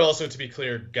 I would also, to be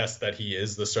clear, guess that he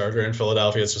is the starter in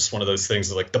Philadelphia. It's just one of those things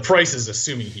that, like, the price is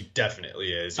assuming he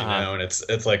definitely is, and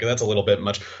it's like, that's a little bit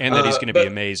much. And that he's going to be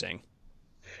amazing.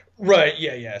 Right,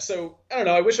 yeah. So, I don't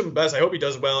know. I wish him the best. I hope he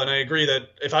does well. And I agree that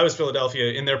if I was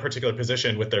Philadelphia in their particular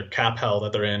position with their cap hell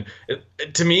that they're in,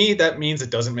 to me, that means it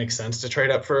doesn't make sense to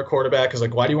trade up for a quarterback. Because,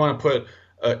 like, why do you want to put,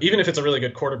 even if it's a really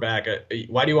good quarterback,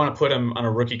 why do you want to put him on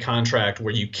a rookie contract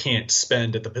where you can't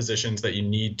spend at the positions that you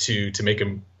need to make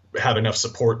him have enough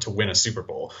support to win a Super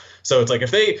Bowl? So it's like,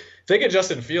 if they get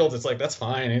Justin Fields, it's like, that's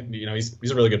fine.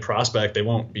 He's a really good prospect. They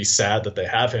won't be sad that they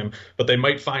have him, but they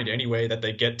might find any way that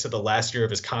they get to the last year of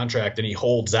his contract and he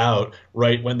holds out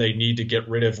right when they need to get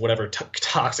rid of whatever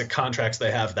toxic contracts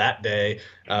they have that day,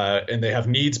 and they have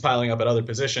needs piling up at other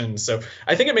positions. So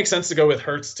I think it makes sense to go with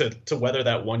Hurts to weather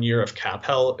that 1 year of cap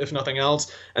hell, if nothing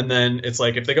else. And then it's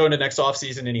like, if they go into next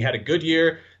offseason and he had a good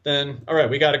year, then all right,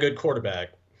 we got a good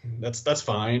quarterback. That's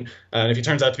fine. And if he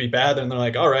turns out to be bad, then they're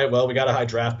like, all right, well, we got a high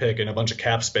draft pick and a bunch of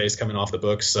cap space coming off the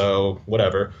books, so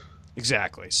whatever.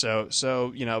 Exactly. So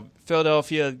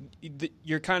Philadelphia,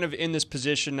 you're kind of in this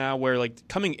position now where, like,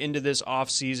 coming into this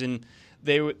offseason,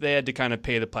 they had to kind of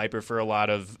pay the piper for a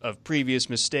lot of previous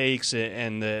mistakes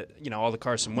and all the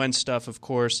Carson Wentz stuff, of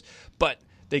course, but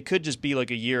they could just be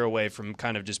like a year away from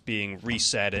kind of just being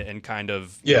reset and kind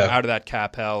of out of that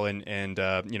cap hell and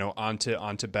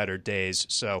onto better days.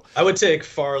 So I would take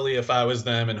Farley if I was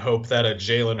them and hope that a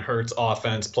Jalen Hurts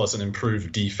offense plus an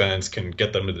improved defense can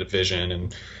get them to the division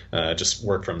and just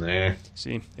work from there.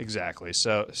 See, exactly.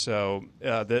 So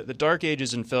the dark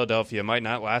ages in Philadelphia might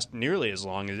not last nearly as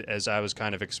long as I was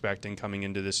kind of expecting coming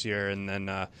into this year. And then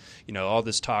all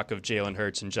this talk of Jalen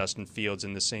Hurts and Justin Fields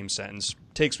in the same sentence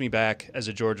takes me back as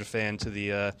a Georgia fan to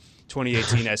the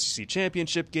 2018 SEC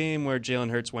championship game where Jalen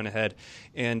Hurts went ahead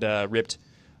and ripped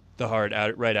the heart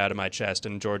right out of my chest,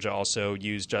 and Georgia also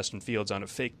used Justin Fields on a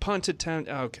fake punt attempt.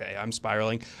 Okay, I'm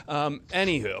spiraling.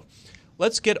 Anywho,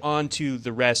 let's get on to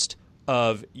the rest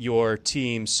of your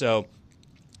team. So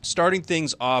starting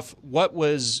things off, what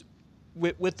was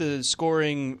with the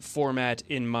scoring format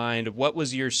in mind, what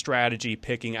was your strategy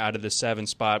picking out of the 7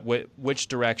 spot? Which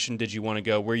direction did you want to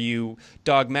go? Were you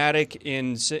dogmatic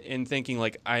in thinking,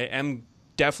 like, I am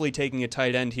definitely taking a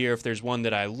tight end here if there's one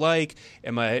that I like?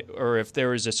 Or if there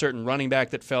was a certain running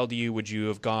back that fell to you, would you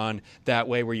have gone that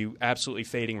way? Were you absolutely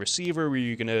fading receiver? Were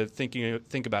you going to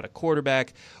think about a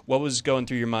quarterback? What was going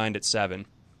through your mind at 7?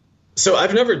 So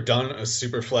I've never done a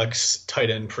SuperFlex tight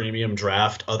end premium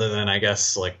draft other than, I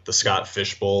guess, like the Scott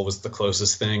Fish Bowl was the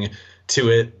closest thing to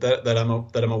it that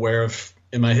I'm aware of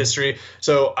in my history.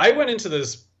 So I went into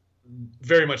this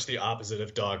very much the opposite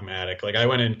of dogmatic. Like I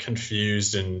went in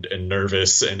confused and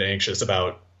nervous and anxious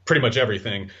about pretty much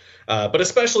everything. But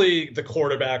especially the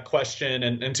quarterback question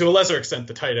and to a lesser extent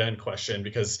the tight end question,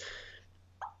 because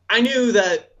I knew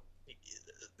that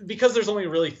because there's only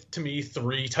really, to me,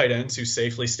 3 tight ends who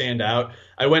safely stand out,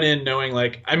 I went in knowing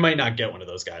like I might not get one of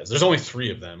those guys. There's only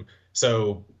 3 of them.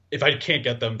 So if I can't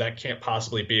get them, that can't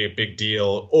possibly be a big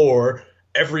deal. Or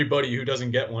everybody who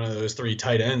doesn't get one of those 3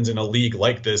 tight ends in a league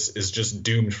like this is just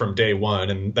doomed from day one.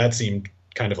 And that seemed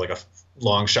kind of like a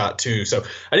long shot too. So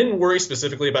I didn't worry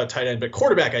specifically about tight end, but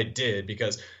quarterback I did,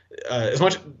 because as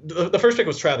much the first pick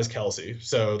was Travis Kelce,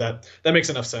 so that makes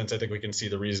enough sense. I think we can see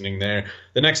the reasoning there.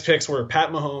 The next picks were Pat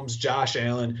Mahomes, Josh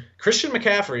Allen, Christian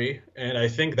McCaffrey, and I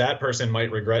think that person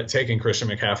might regret taking Christian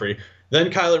McCaffrey.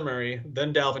 Then Kyler Murray,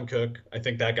 then Dalvin Cook. I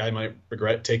think that guy might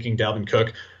regret taking Dalvin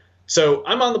Cook. So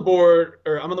I'm on the board,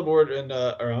 or I'm on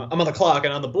the clock,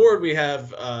 and on the board we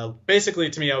have basically,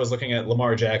 to me, I was looking at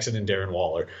Lamar Jackson and Darren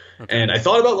Waller, and I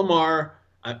thought about Lamar,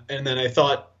 and then I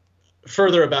thought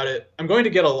further about it. I'm going to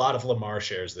get a lot of Lamar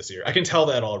shares this year. I can tell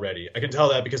that already. I can tell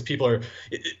that because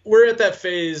we're at that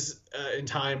phase in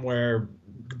time where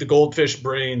the goldfish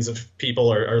brains of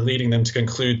people are leading them to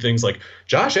conclude things like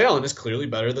Josh Allen is clearly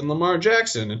better than Lamar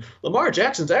Jackson, and Lamar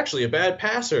Jackson's actually a bad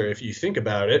passer if you think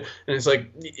about it. And it's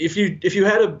like if you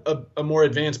had a more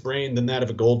advanced brain than that of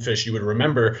a goldfish, you would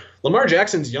remember Lamar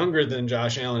Jackson's younger than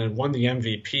Josh Allen and won the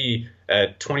MVP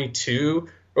at 22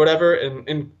 or whatever.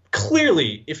 And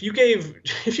clearly, if you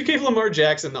gave Lamar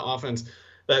Jackson the offense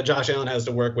that Josh Allen has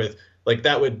to work with, like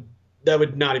that would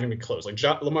not even be close. Like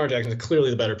Lamar Jackson is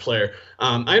clearly the better player.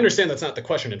 I understand that's not the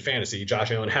question in fantasy.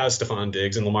 Josh Allen has Stephon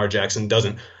Diggs and Lamar Jackson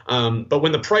doesn't. But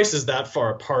when the price is that far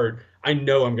apart, I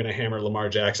know I'm going to hammer Lamar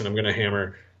Jackson. I'm going to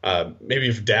hammer maybe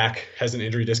if Dak has an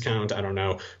injury discount, I don't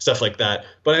know, stuff like that.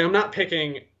 But I'm not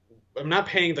paying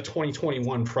the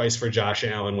 2021 price for Josh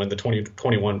Allen when the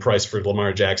 2021 price for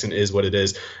Lamar Jackson is what it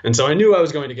is. And so I knew I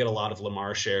was going to get a lot of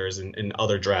Lamar shares in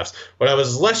other drafts. What I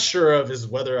was less sure of is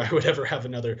whether I would ever have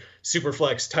another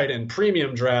SuperFlex tight end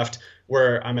premium draft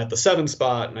where I'm at the 7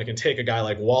 spot and I can take a guy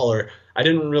like Waller. I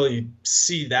didn't really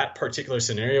see that particular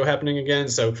scenario happening again.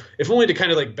 So if only to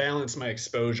kind of like balance my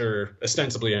exposure,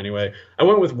 ostensibly anyway, I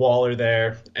went with Waller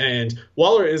there. And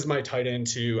Waller is my tight end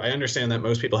too. I understand that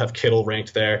most people have Kittle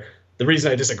ranked there. The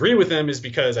reason I disagree with them is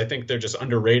because I think they're just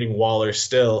underrating Waller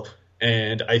still.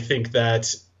 And I think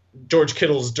that George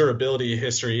Kittle's durability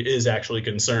history is actually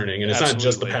concerning. And it's not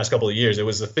just the past couple of years. It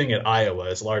was the thing at Iowa.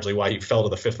 It's largely why he fell to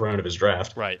the 5th round of his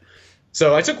draft. Right.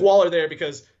 So I took Waller there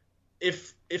because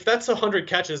if that's 100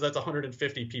 catches, that's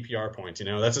 150 PPR points. You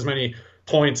know, that's as many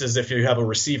points as if you have a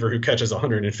receiver who catches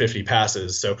 150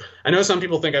 passes. So I know some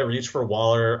people think I reach for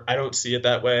Waller. I don't see it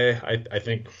that way. I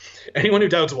think anyone who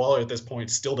doubts Waller at this point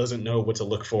still doesn't know what to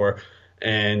look for.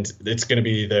 And it's going to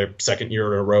be their second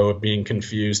year in a row of being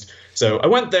confused. So I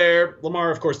went there.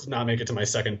 Lamar, of course, did not make it to my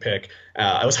second pick.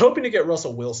 I was hoping to get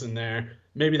Russell Wilson there.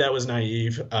 Maybe that was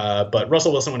naive. But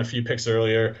Russell Wilson went a few picks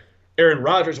earlier. Aaron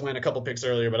Rodgers went a couple picks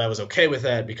earlier, but I was okay with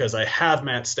that because I have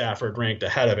Matt Stafford ranked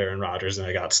ahead of Aaron Rodgers, and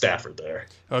I got Stafford there.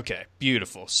 Okay,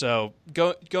 beautiful. So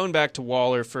going back to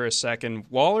Waller for a second,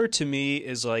 Waller to me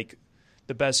is like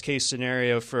the best case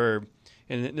scenario for,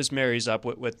 and this marries up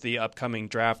with the upcoming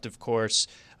draft, of course.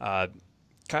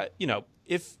 You know,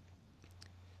 if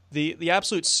the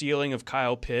absolute ceiling of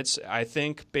Kyle Pitts, I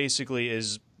think basically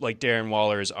is like Darren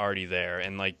Waller is already there,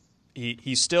 and like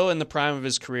he's still in the prime of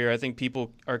his career. I think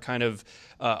people are kind of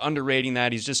underrating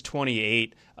that. He's just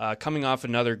 28, coming off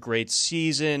another great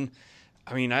season.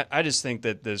 I mean, I just think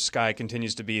that the sky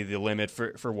continues to be the limit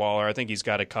for Waller. I think he's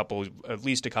got at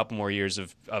least a couple more years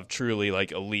of truly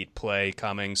like elite play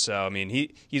coming. So, I mean,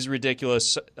 he's a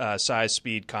ridiculous size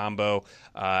speed combo.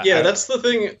 That's the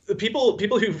thing. The people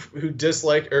who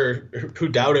dislike or who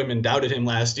doubt him and doubted him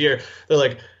last year, they're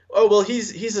like, oh, well,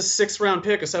 he's a 6th round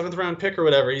pick, a 7th round pick or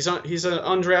whatever. He's an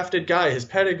undrafted guy. His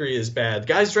pedigree is bad.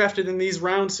 Guys drafted in these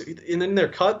rounds and then they're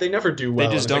cut. They never do well.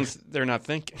 They just don't. They're not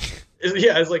thinking.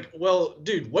 Yeah, it's like, well,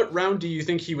 dude, what round do you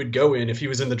think he would go in if he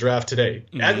was in the draft today?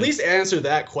 Mm-hmm. At least answer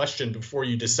that question before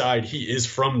you decide he is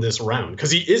from this round,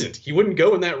 because he isn't. He wouldn't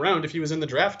go in that round if he was in the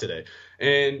draft today.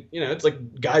 And, you know, it's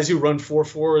like guys who run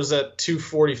 4.4s at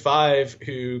 245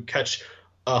 who catch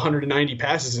 190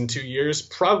 passes in 2 years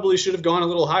probably should have gone a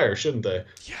little higher, shouldn't they?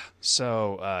 Yeah.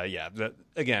 So,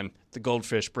 again, the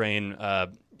goldfish brain,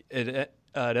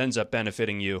 it ends up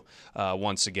benefiting you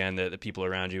once again, the people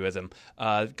around you with him.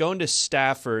 Going to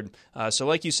Stafford, so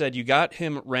like you said, you got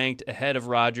him ranked ahead of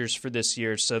Rodgers for this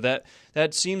year, so that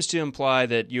seems to imply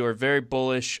that you are very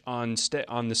bullish on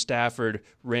the Stafford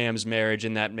Rams marriage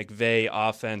and that McVay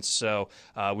offense. So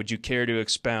would you care to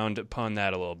expound upon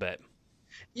that a little bit?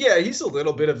 Yeah, he's a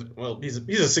little bit of, well, he's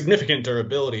a significant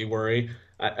durability worry.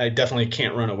 I definitely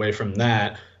can't run away from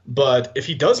that. But if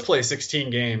he does play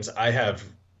 16 games, I have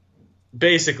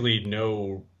basically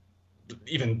no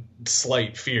even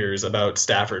slight fears about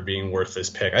Stafford being worth this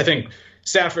pick. I think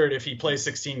Stafford, if he plays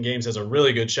 16 games, has a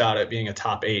really good shot at being a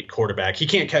top 8 quarterback. He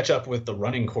can't catch up with the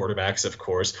running quarterbacks, of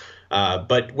course,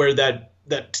 but where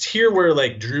that tier where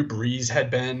like Drew Brees had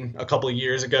been a couple of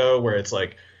years ago, where it's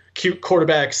like cute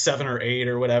quarterback 7 or 8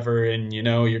 or whatever, and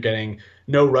you're getting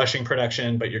no rushing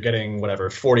production, but you're getting whatever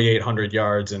 4,800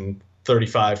 yards and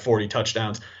 35, 40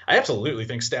 touchdowns. I absolutely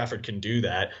think Stafford can do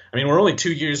that. I mean, we're only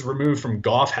 2 years removed from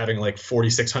Goff having like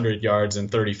 4,600 yards and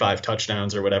 35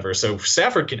 touchdowns or whatever. So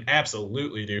Stafford can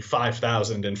absolutely do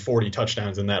 5,040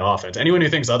 touchdowns in that offense. Anyone who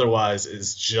thinks otherwise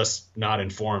is just not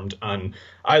informed on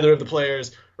either of the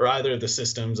players or either of the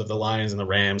systems of the Lions and the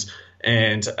Rams.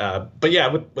 And but yeah,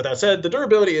 with that said, the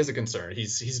durability is a concern.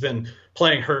 He's been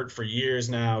playing hurt for years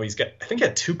now. He's got, I think,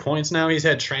 at 2 points now. He's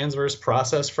had transverse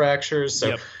process fractures.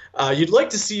 So you'd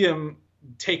like to see him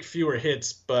take fewer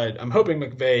hits, but I'm hoping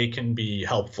McVay can be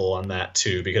helpful on that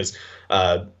too, because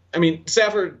I mean,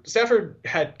 Stafford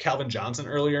had Calvin Johnson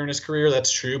earlier in his career.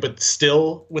 That's true, but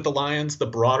still with the Lions, the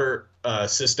broader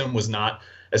system was not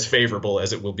as favorable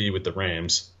as it will be with the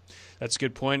Rams. That's a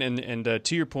good point. And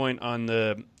to your point on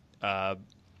the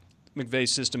McVay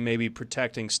system maybe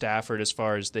protecting Stafford as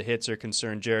far as the hits are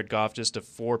concerned, Jared Goff just a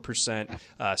 4%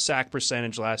 sack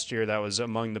percentage last year. That was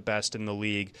among the best in the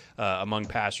league among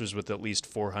passers with at least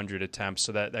 400 attempts.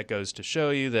 So that goes to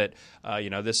show you that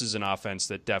this is an offense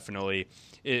that definitely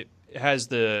it has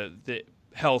the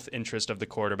health interest of the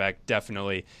quarterback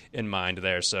definitely in mind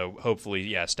there. So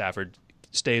hopefully, Stafford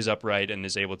stays upright and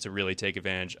is able to really take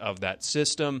advantage of that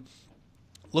system.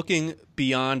 Looking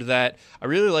beyond that, I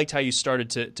really liked how you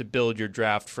started to build your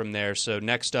draft from there. So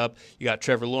next up, you got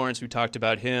Trevor Lawrence. We talked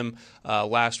about him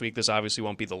last week. This obviously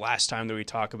won't be the last time that we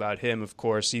talk about him, of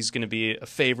course. He's going to be a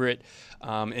favorite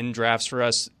in drafts for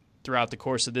us throughout the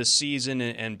course of this season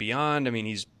and beyond. I mean,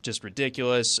 he's just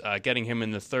ridiculous. Getting him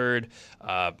in the third,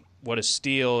 what a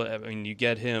steal. I mean, you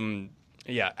get him,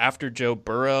 after Joe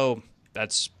Burrow,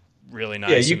 that's really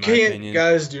nice. Yeah, you can't,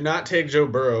 guys, do not take Joe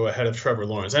Burrow ahead of Trevor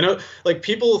Lawrence. I know, like,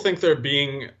 people think they're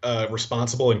being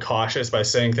responsible and cautious by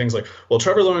saying things like, well,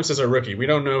 Trevor Lawrence is a rookie. We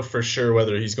don't know for sure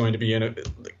whether he's going to be in it.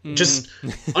 Just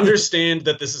understand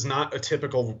that this is not a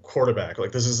typical quarterback.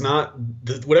 Like, this is not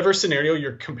whatever scenario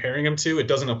you're comparing him to, it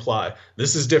doesn't apply.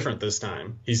 This is different this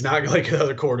time. He's not like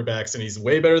other quarterbacks, and he's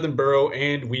way better than Burrow,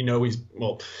 and we know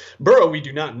Burrow we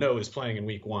do not know is playing in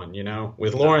week 1,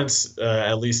 With Lawrence,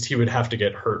 at least he would have to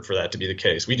get hurt for that to be the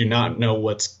case. We do not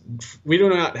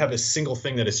have a single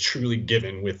thing that is truly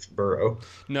given with Burrow.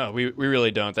 No, we really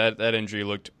don't. That injury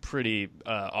looked pretty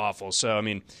awful. So, I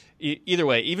mean, either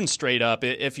way, even straight up,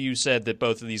 if you said that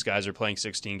both of these guys are playing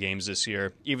 16 games this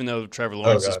year, even though Trevor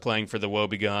Lawrence is playing for the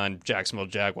woebegone Jacksonville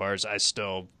Jaguars, I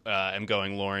still am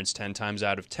going Lawrence 10 times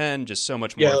out of 10, just so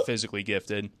much more physically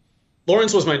gifted.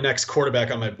 Lawrence was my next quarterback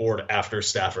on my board after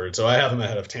Stafford, so I have him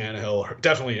ahead of Tannehill,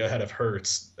 definitely ahead of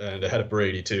Hurts, and ahead of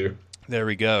Brady too. There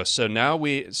we go. So now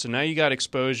you got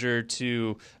exposure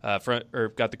to got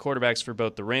the quarterbacks for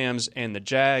both the Rams and the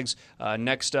Jags.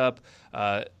 Next up,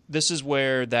 this is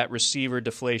where that receiver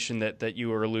deflation that you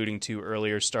were alluding to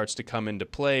earlier starts to come into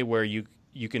play, where you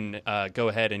can go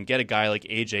ahead and get a guy like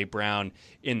A.J. Brown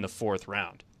in the 4th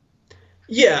round.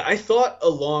 Yeah, I thought a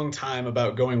long time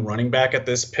about going running back at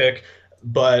this pick,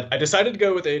 but I decided to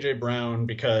go with A.J. Brown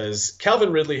because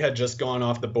Calvin Ridley had just gone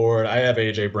off the board. I have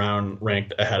A.J. Brown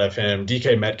ranked ahead of him.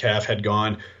 DK Metcalf had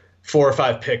gone 4 or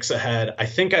 5 picks ahead. I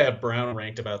think I have Brown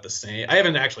ranked about the same. I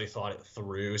haven't actually thought it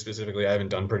through specifically. I haven't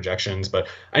done projections, but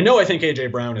I think A.J.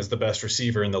 Brown is the best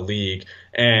receiver in the league.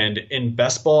 And in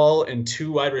best ball in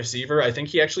 2 wide receiver, I think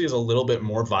he actually is a little bit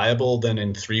more viable than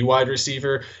in 3 wide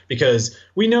receiver, because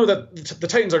we know that the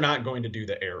Titans are not going to do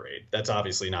the air raid. That's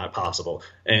obviously not possible.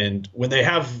 And when they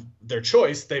have their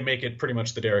choice, they make it pretty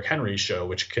much the Derrick Henry show,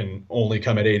 which can only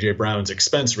come at A.J. Brown's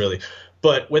expense, really.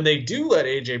 But when they do let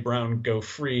A.J. Brown go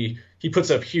free, he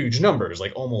puts up huge numbers,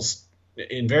 like almost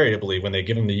invariably. When they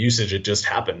give him the usage, it just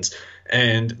happens.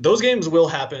 And those games will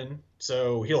happen.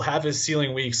 So he'll have his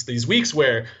ceiling weeks, these weeks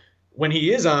where when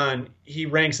he is on, he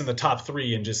ranks in the top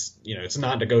 3 and just, it's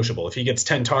not negotiable. If he gets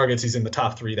 10 targets, he's in the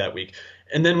top 3 that week.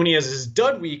 And then when he has his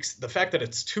dud weeks, the fact that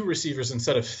it's 2 receivers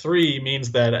instead of 3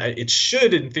 means that it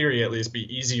should, in theory at least, be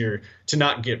easier to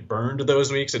not get burned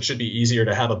those weeks. It should be easier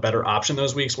to have a better option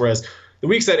those weeks. Whereas the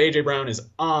weeks that A.J. Brown is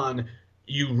on,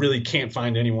 you really can't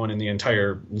find anyone in the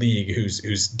entire league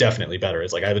who's definitely better.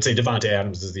 It's like I would say Devontae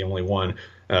Adams is the only one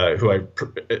who I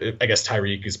guess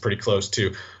Tyreek is pretty close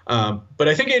to. But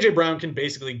I think A.J. Brown can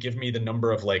basically give me the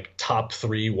number of like top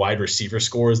 3 wide receiver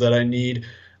scores that I need,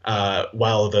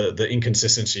 while the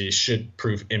inconsistency should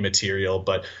prove immaterial.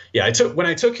 But yeah, when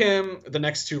I took him, the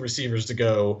next 2 receivers to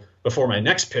go before my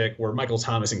next pick were Michael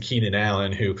Thomas and Keenan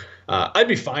Allen, who I'd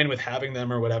be fine with having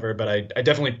them or whatever, but I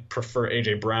definitely prefer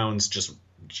A.J. Brown's just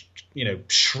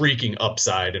shrieking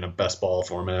upside in a best ball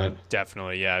format.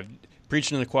 Definitely, yeah.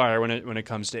 Preaching to the choir when it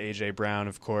comes to A.J. Brown,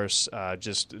 of course,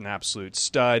 just an absolute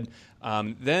stud.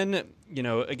 Then,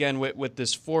 again, with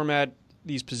this format,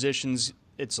 these positions,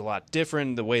 it's a lot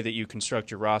different. The way that you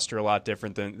construct your roster a lot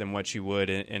different than what you would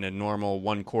in a normal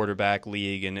 1 quarterback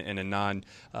league and in a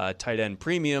non-tight end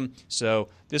premium. So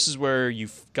this is where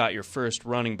you've got your first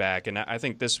running back, and I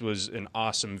think this was an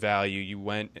awesome value. You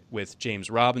went with James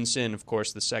Robinson, of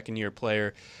course, the second-year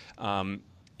player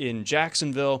in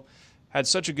Jacksonville. Had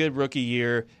such a good rookie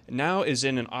year, now is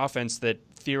in an offense that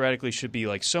theoretically should be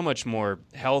like so much more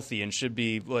healthy and should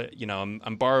be,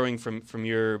 I'm borrowing from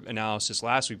your analysis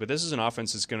last week, but this is an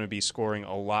offense that's going to be scoring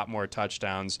a lot more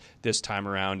touchdowns this time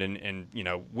around. And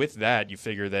with that, you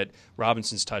figure that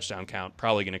Robinson's touchdown count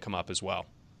probably going to come up as well.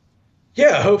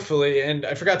 Yeah, hopefully. And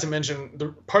I forgot to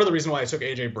mention, part of the reason why I took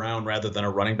A.J. Brown rather than a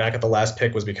running back at the last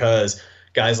pick was because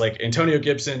guys like Antonio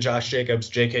Gibson, Josh Jacobs,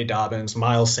 J.K. Dobbins,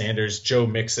 Miles Sanders, Joe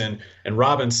Mixon, and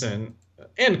Robinson,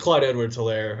 and Clyde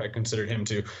Edwards-Helaire, I considered him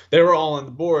too. They were all on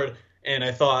the board, and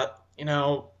I thought,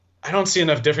 I don't see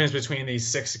enough difference between these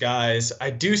 6 guys. I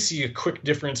do see a quick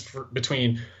difference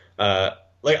between I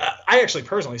actually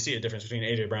personally see a difference between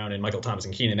A.J. Brown and Michael Thomas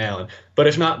and Keenan Allen. But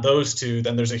if not those 2,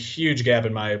 then there's a huge gap,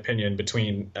 in my opinion,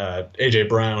 between A.J.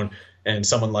 Brown and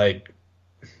someone like,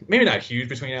 maybe not huge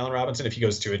between Allen Robinson. If he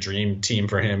goes to a dream team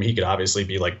for him, he could obviously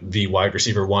be like the wide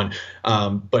receiver 1.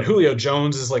 But Julio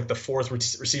Jones is like the 4th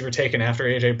receiver taken after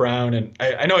A.J. Brown. And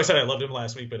I know I said I loved him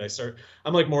last week, but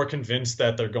I'm like more convinced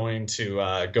that they're going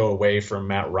to go away from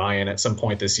Matt Ryan at some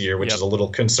point this year, which is a little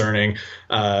concerning.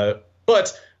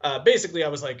 But basically, I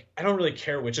was like, I don't really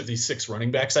care which of these 6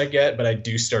 running backs I get, but I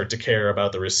do start to care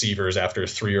about the receivers after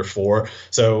 3 or 4.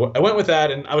 So I went with that,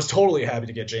 and I was totally happy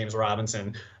to get James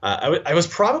Robinson. I was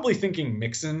probably thinking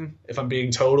Mixon, if I'm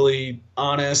being totally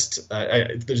honest.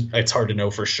 It's hard to know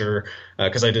for sure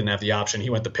because I didn't have the option. He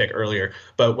went the pick earlier.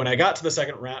 But when I got to the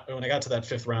second round, when I got to that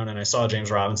 5th round and I saw James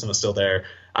Robinson was still there,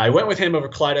 I went with him over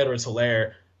Clyde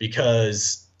Edwards-Helaire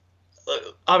because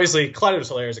obviously Clyde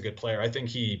Edwards-Helaire is a good player. I think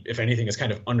he, if anything, is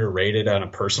kind of underrated on a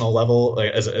personal level.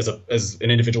 Like as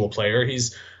an individual player,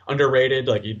 he's underrated.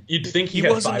 Like you'd think he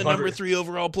wasn't the number 3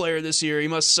 overall player this year. He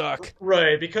must suck.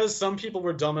 Right, because some people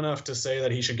were dumb enough to say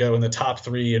that he should go in the top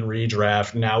 3 in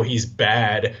redraft. Now he's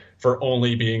bad for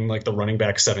only being like the running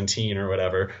back 17 or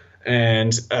whatever.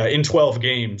 And in 12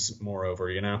 games, moreover,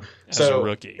 as a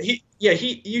rookie,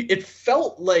 it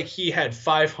felt like he had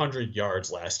 500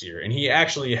 yards last year, and he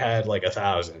actually had like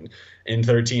 1,000 in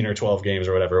 13 or 12 games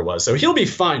or whatever it was. So he'll be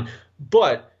fine.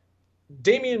 But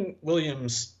Damian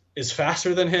Williams is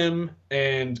faster than him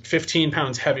and 15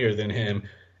 pounds heavier than him,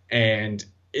 and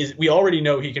we already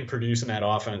know he can produce in that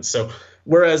offense. So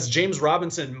whereas James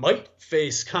Robinson might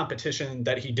face competition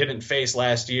that he didn't face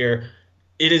last year,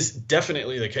 it is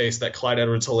definitely the case that Clyde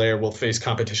Edwards-Helaire will face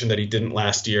competition that he didn't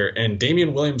last year, and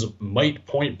Damian Williams might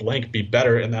point blank be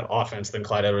better in that offense than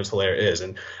Clyde Edwards-Helaire is.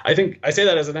 And I think I say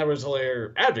that as an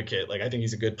Edwards-Helaire advocate. Like, I think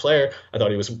he's a good player. I thought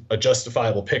he was a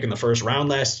justifiable pick in the first round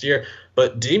last year.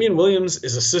 But Damian Williams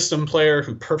is a system player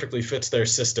who perfectly fits their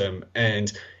system,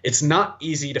 and it's not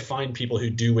easy to find people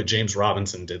who do what James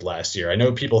Robinson did last year. I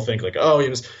know people think like, oh,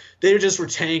 they just were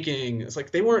tanking. It's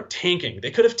like they weren't tanking. They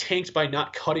could have tanked by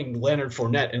not cutting Leonard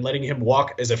Fournette and letting him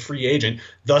walk as a free agent,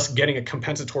 thus getting a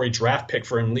compensatory draft pick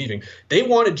for him leaving. They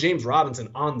wanted James Robinson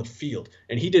on the field,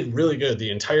 and he did really good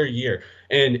the entire year.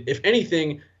 And if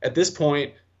anything, at this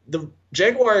point, the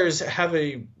Jaguars have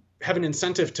an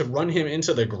incentive to run him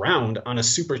into the ground on a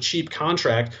super cheap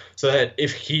contract so that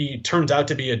if he turns out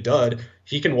to be a dud,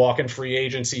 he can walk in free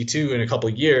agency too in a couple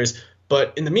of years.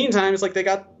 But in the meantime, it's like they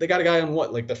got a guy on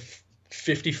what, like the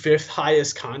 55th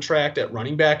highest contract at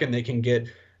running back, and they can get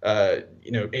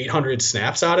 800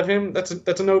 snaps out of him. That's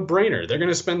a no-brainer. They're going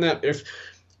to spend that.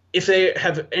 if they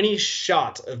have any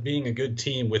shot of being a good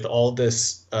team with all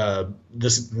this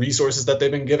resources that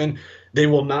they've been given, they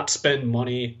will not spend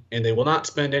money, and they will not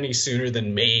spend any sooner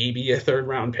than maybe a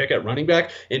third-round pick at running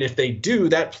back. And if they do,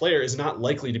 that player is not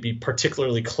likely to be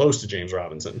particularly close to James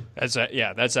Robinson.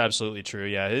 That's absolutely true.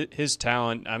 Yeah, his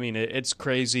talent, I mean, it's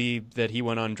crazy that he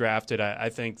went undrafted. I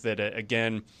think that,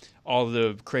 again, all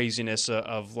the craziness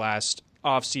of last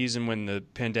offseason when the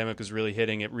pandemic was really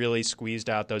hitting, it really squeezed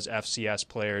out those FCS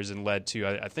players and led to,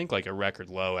 I think, like a record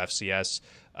low FCS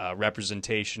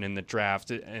representation in the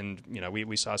draft. And,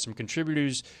 we saw some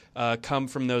contributors come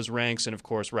from those ranks, and, of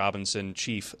course, Robinson,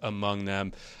 chief among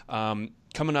them.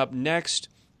 Coming up next,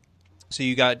 so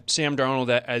you got Sam Darnold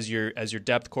as your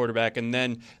depth quarterback, and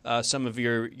then some of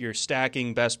your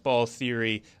stacking best ball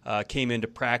theory came into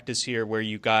practice here, where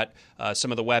you got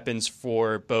some of the weapons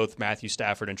for both Matthew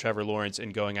Stafford and Trevor Lawrence,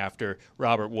 and going after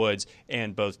Robert Woods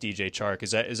and both DJ Chark.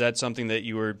 Is that something that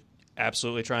you were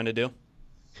absolutely trying to do?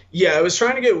 Yeah, I was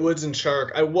trying to get Woods and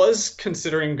Chark. I was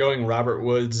considering going Robert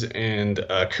Woods and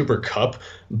Cooper Kupp,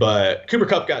 but Cooper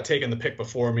Kupp got taken the pick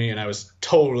before me, and I was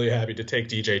totally happy to take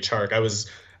DJ Chark. I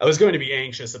was going to be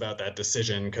anxious about that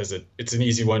decision because it's an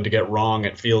easy one to get wrong.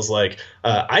 It feels like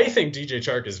I think DJ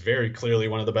Chark is very clearly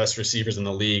one of the best receivers in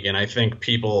the league, and I think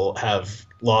people have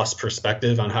lost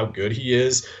perspective on how good he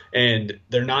is, and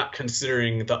they're not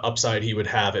considering the upside he would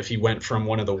have if he went from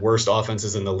one of the worst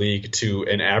offenses in the league to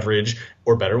an average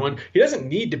or better one. He doesn't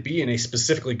need to be in a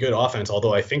specifically good offense,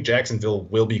 although I think Jacksonville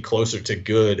will be closer to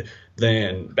good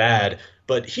than bad,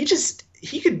 but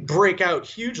he could break out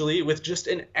hugely with just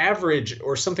an average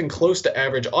or something close to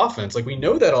average offense. Like, we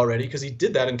know that already because he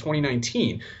did that in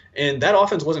 2019. And that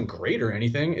offense wasn't great or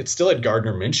anything. It still had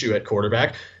Gardner Minshew at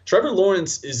quarterback. Trevor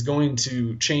Lawrence is going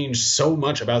to change so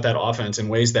much about that offense in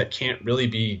ways that can't really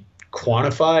be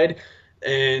quantified.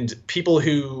 And people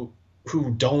who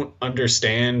don't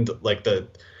understand like the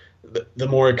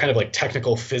more kind of like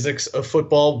technical physics of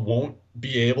football won't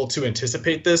be able to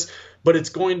anticipate this, but it's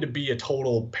going to be a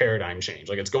total paradigm change.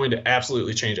 Like, it's going to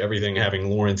absolutely change everything having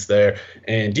Lawrence there.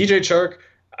 And DJ Chark,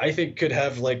 I think, could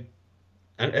have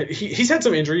he's had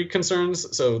some injury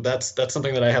concerns, so that's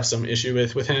something that I have some issue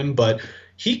with him, but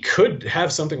he could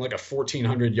have something like a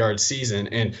 1,400-yard season.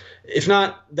 And if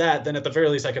not that, then at the very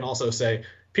least I can also say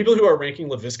people who are ranking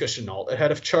Laviska Shenault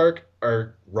ahead of Chark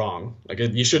are wrong. Like,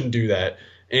 you shouldn't do that.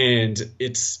 And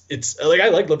it's like, I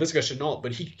like Laviska Shenault,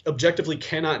 but he objectively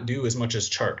cannot do as much as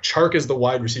Chark. Chark is the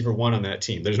wide receiver one on that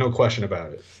team. There's no question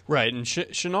about it. Right, and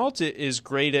Shenault is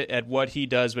great at what he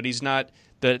does, but he's not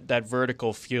that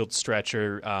vertical field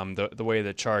stretcher the way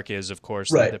that Chark is, of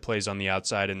course, right, that plays on the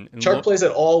outside. And Chark plays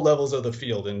at all levels of the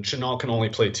field, and Shenault can only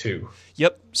play two.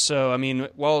 Yep. So, I mean,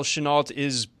 while Shenault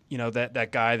is,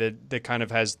 that guy that kind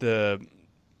of has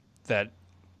that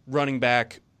running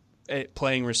back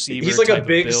playing receiver. He's like a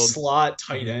big build. Slot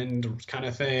tight end kind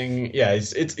of thing. Yeah,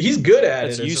 he's good at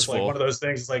it. It's useful. Just like one of those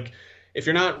things. Like, if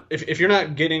you're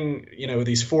not getting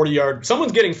these 40-yard,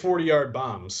 someone's getting 40-yard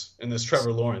bombs in this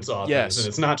Trevor Lawrence offense, yes, and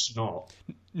it's not Shenault.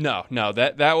 No,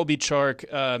 that will be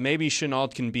Chark. Maybe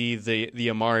Shenault can be the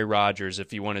Amari Rodgers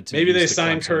if you wanted to. Maybe they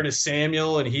signed Curtis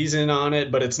Samuel and he's in on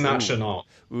it, but it's not Shenault.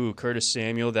 Ooh, Curtis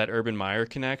Samuel, that Urban Meyer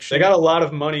connection. They got a lot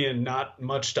of money and not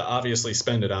much to obviously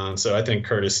spend it on, so I think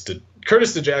Curtis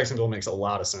to Jacksonville makes a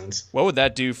lot of sense. What would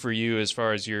that do for you as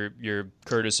far as your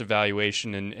Curtis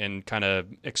evaluation and kind of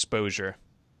exposure?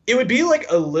 It would be like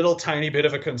a little tiny bit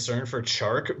of a concern for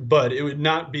Chark, but it would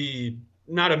not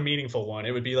a meaningful one.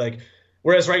 It would be like,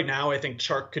 whereas right now, I think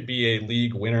Chark could be a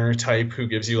league winner type who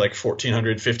gives you like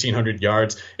 1,400, 1,500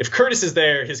 yards. If Curtis is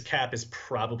there, his cap is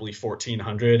probably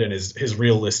 1,400, and his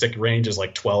realistic range is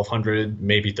like 1,200,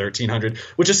 maybe 1,300,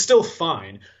 which is still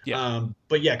fine. Yeah.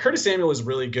 But yeah, Curtis Samuel is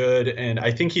really good, and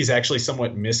I think he's actually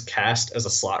somewhat miscast as a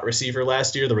slot receiver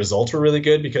last year. The results were really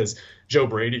good because Joe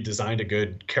Brady designed a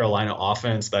good Carolina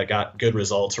offense that got good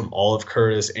results from all of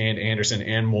Curtis and Anderson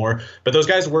and Moore. But those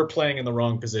guys were playing in the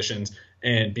wrong positions.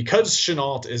 And because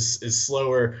Shenault is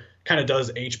slower, kind of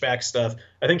does H-back stuff,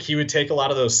 I think he would take a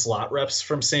lot of those slot reps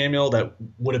from Samuel that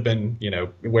would have been,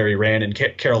 where he ran in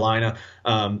Carolina.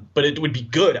 But it would be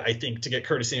good, I think, to get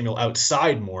Curtis Samuel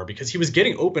outside more because he was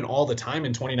getting open all the time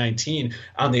in 2019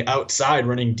 on the outside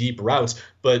running deep routes.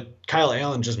 But Kyle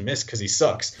Allen just missed because he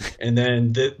sucks. And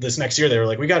then this next year they were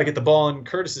like, we got to get the ball in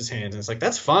Curtis's hands. And it's like,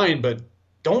 that's fine, but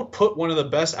don't put one of the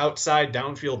best outside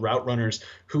downfield route runners,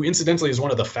 who incidentally is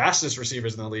one of the fastest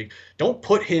receivers in the league, don't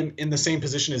put him in the same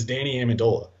position as Danny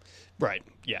Amendola. Right.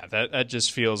 Yeah, that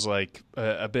just feels like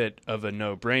a bit of a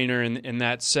no-brainer in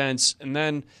that sense. And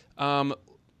then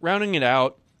rounding it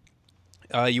out,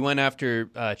 You went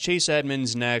after Chase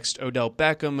Edmonds next. Odell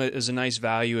Beckham is a nice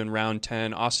value in round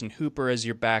 10. Austin Hooper as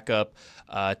your backup.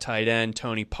 Tight end,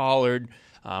 Tony Pollard.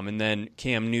 And then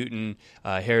Cam Newton,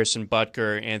 Harrison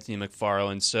Butker, Anthony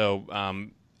McFarland. So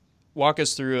walk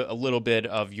us through a little bit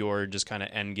of your just kind of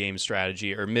end game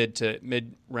strategy, or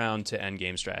mid round to end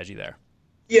game strategy there.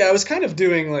 Yeah, I was kind of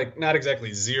doing like not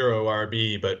exactly zero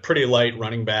RB, but pretty light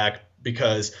running back,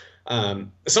 because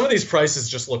some of these prices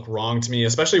just look wrong to me,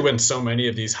 especially when so many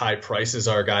of these high prices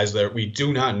are guys that we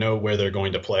do not know where they're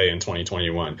going to play in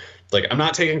 2021. Like, I'm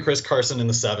not taking Chris Carson in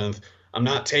the 7th. I'm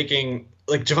not taking,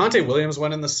 like, Javonte Williams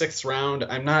went in the 6th round.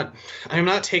 I'm not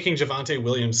taking Javonte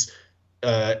Williams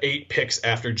 8 picks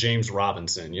after James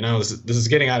Robinson. You know, this is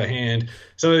getting out of hand.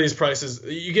 Some of these prices,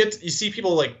 you see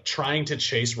people like trying to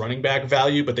chase running back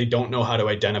value, but they don't know how to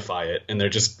identify it, and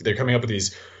they're coming up with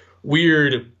these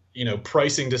weird, you know,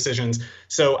 pricing decisions.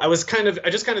 So I just kind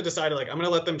of decided, like, I'm going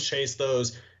to let them chase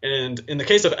those. And in the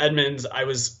case of Edmonds, I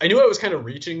knew I was kind of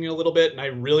reaching a little bit, and I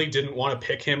really didn't want to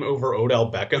pick him over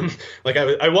Odell Beckham. Like,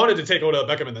 I wanted to take Odell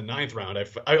Beckham in the 9th round.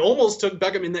 I almost took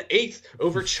Beckham in the 8th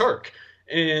over Chark.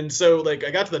 And so, like,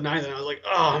 I got to the 9th, and I was like,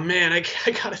 oh man, I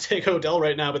got to take Odell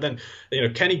right now. But then, you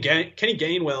know, Kenny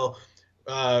Gainwell,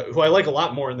 who I like a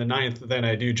lot more in the 9th than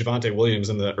I do Javonte Williams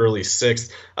in the early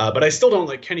 6th. But I still don't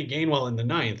like Kenny Gainwell in the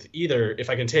 9th either if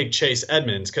I can take Chase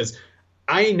Edmonds, because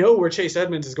I know where Chase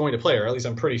Edmonds is going to play, or at least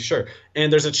I'm pretty sure.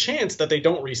 And there's a chance that they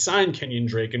don't re-sign Kenyon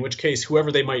Drake, in which case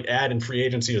whoever they might add in free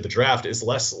agency or the draft is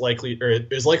likely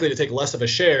to take less of a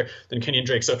share than Kenyon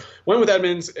Drake. So went with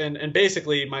Edmonds, and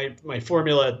basically my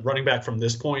formula at running back from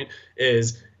this point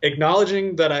is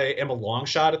acknowledging that I am a long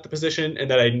shot at the position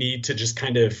and that I need to just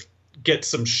kind of get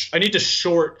I need to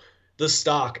short the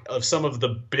stock of some of the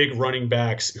big running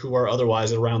backs who are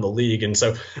otherwise around the league. And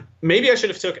so maybe I should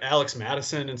have took Alex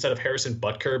Madison instead of Harrison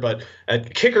Butker, but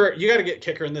at kicker, you got to get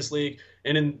kicker in this league.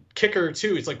 And in kicker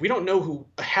too, it's like, we don't know who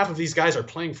half of these guys are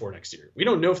playing for next year. We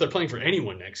don't know if they're playing for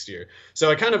anyone next year.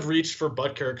 So I kind of reached for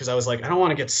Butker because I was like, I don't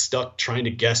want to get stuck trying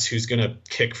to guess who's going to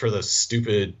kick for the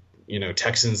stupid, you know,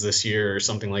 Texans this year or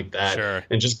something like that. Sure.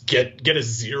 And just get a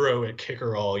 0 at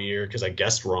kicker all year because I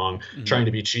guessed wrong, trying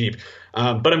to be cheap.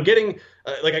 But I'm getting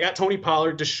I got Tony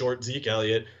Pollard to short Zeke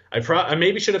Elliott. I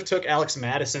maybe should have took Alex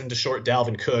Madison to short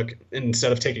Dalvin Cook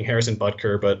instead of taking Harrison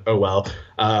Butker, but oh well.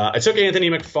 I took Anthony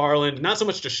McFarland, not so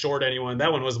much to short anyone.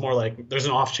 That one was more like there's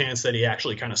an off chance that he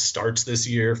actually kind of starts this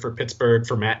year for Pittsburgh,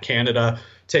 for Matt Canada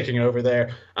taking over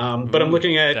there. But I'm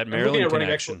looking at running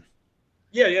back.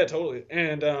 Yeah, totally.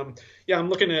 And I'm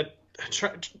looking at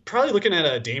probably looking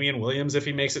at Damian Williams if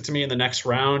he makes it to me in the next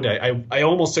round. I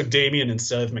almost took Damian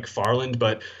instead of McFarland,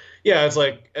 but yeah, it's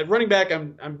like at running back,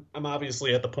 I'm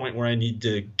obviously at the point where I need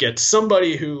to get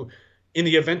somebody who, in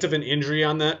the event of an injury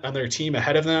on their team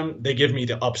ahead of them, they give me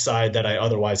the upside that I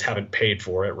otherwise haven't paid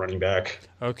for at running back.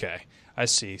 Okay, I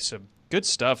see. So good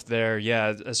stuff there.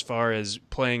 Yeah, as far as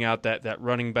playing out that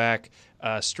running back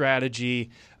strategy,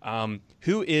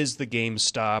 who is the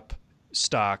GameStop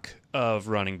stock of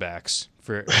running backs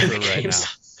for right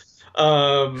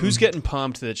now? Who's getting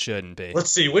pumped that shouldn't be?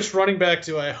 Let's see. Which running back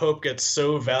do I hope gets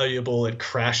so valuable it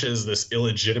crashes this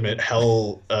illegitimate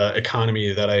hell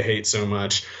economy that I hate so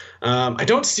much? I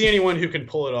don't see anyone who can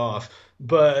pull it off.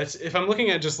 But if I'm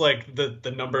looking at just like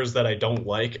the numbers that I don't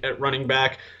like at running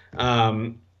back,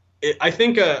 I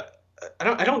think I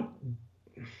don't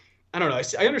know.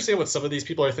 I understand what some of these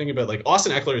people are thinking about. Like,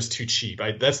 Austin Eckler is too cheap.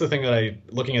 That's the thing that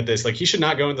looking at this, like, he should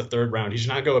not go in the 3rd round. He should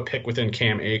not go a pick within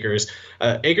Cam Akers.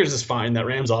 Akers is fine. That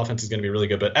Rams offense is going to be really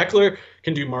good. But Eckler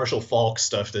can do Marshall Faulk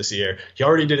stuff this year. He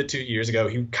already did it 2 years ago.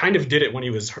 He kind of did it when he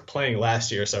was playing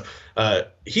last year. So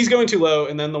he's going too low.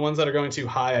 And then the ones that are going too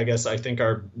high, I guess, I think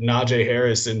are Najee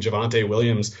Harris and Javonte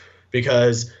Williams,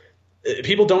 because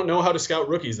people don't know how to scout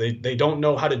rookies. They don't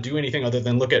know how to do anything other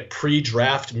than look at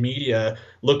pre-draft media,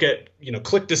 look at,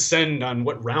 click descend on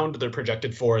what round they're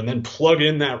projected for, and then plug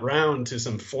in that round to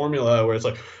some formula where it's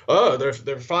like, oh, they're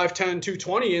 5'10",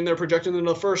 220, and they're projected in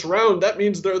the 1st round. That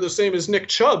means they're the same as Nick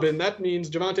Chubb, and that means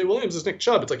Javonte Williams is Nick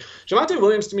Chubb. It's like, Javonte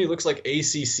Williams to me looks like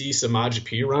ACC Samaje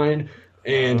Perine.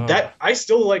 And that I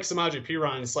still like Samaje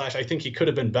Perine / I think he could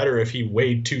have been better if he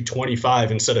weighed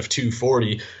 225 instead of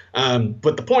 240.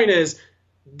 But the point is,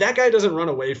 that guy doesn't run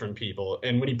away from people.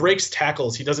 And when he breaks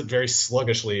tackles, he does it very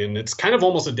sluggishly. And it's kind of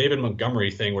almost a David Montgomery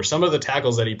thing where some of the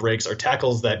tackles that he breaks are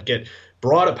tackles that get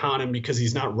brought upon him because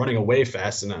he's not running away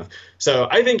fast enough. So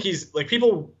I think he's like,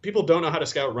 people don't know how to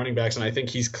scout running backs. And I think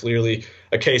he's clearly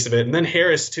a case of it. And then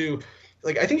Harris too.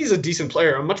 like, I think he's a decent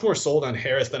player. I'm much more sold on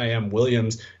Harris than I am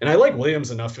Williams. And I like Williams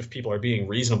enough if people are being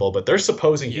reasonable, but they're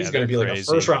supposing he's going to be like a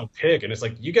first round pick. And it's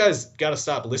like, you guys got to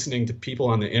stop listening to people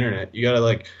on the internet. You got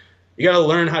to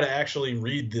learn how to actually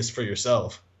read this for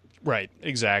yourself. Right.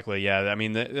 Exactly. Yeah. I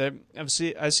mean,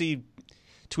 I see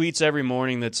tweets every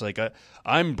morning that's like,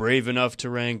 I'm brave enough to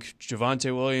rank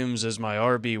Javonte Williams as my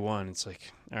RB1. It's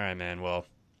like, all right, man, well,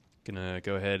 gonna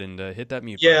go ahead and hit that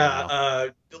mute button now.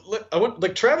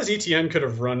 Travis Etienne could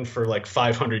have run for like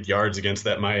 500 yards against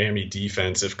that Miami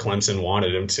defense if Clemson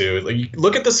wanted him to. Like,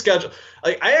 look at the schedule.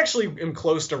 Like, I actually am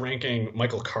close to ranking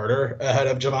Michael Carter ahead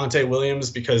of Javonte Williams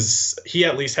because he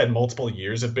at least had multiple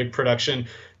years of big production.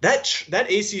 That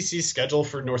ACC schedule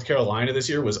for North Carolina this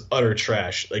year was utter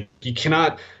trash. Like, you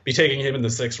cannot be taking him in the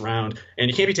 6th round, and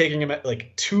you can't be taking him at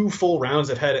like 2 full rounds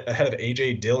ahead of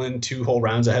AJ Dillon, 2 whole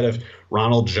rounds ahead of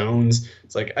Ronald Jones.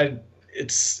 It's like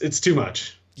it's too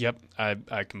much. Yep,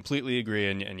 I completely agree,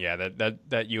 and yeah,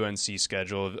 that UNC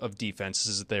schedule of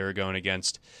defenses that they were going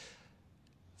against,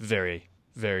 very,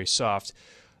 very soft.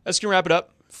 That's gonna wrap it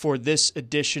up for this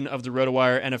edition of the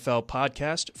RotoWire NFL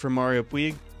podcast. For Mario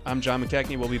Puig, I'm John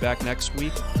McKechnie. We'll be back next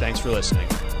week. Thanks for listening.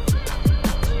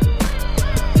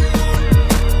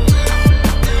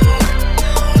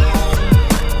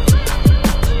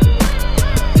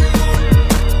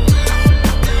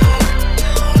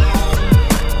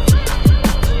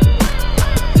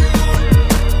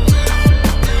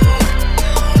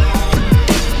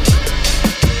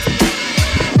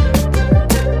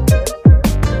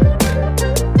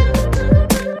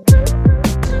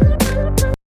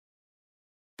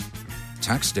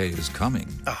 Tax day is coming.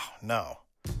 Oh, no.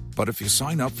 But if you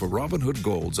sign up for Robinhood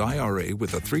Gold's IRA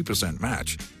with a 3%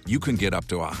 match, you can get up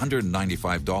to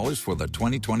 $195 for the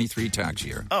 2023 tax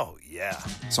year. Oh, yeah.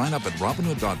 Sign up at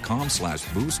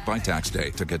Robinhood.com/boost by tax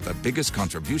day to get the biggest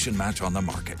contribution match on the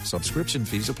market. Subscription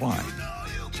fees apply.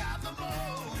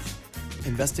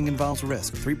 Investing involves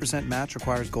risk. 3% match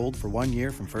requires gold for 1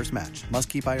 year from first match. Must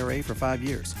keep IRA for 5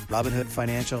 years. Robinhood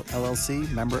Financial, LLC,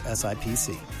 member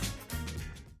SIPC.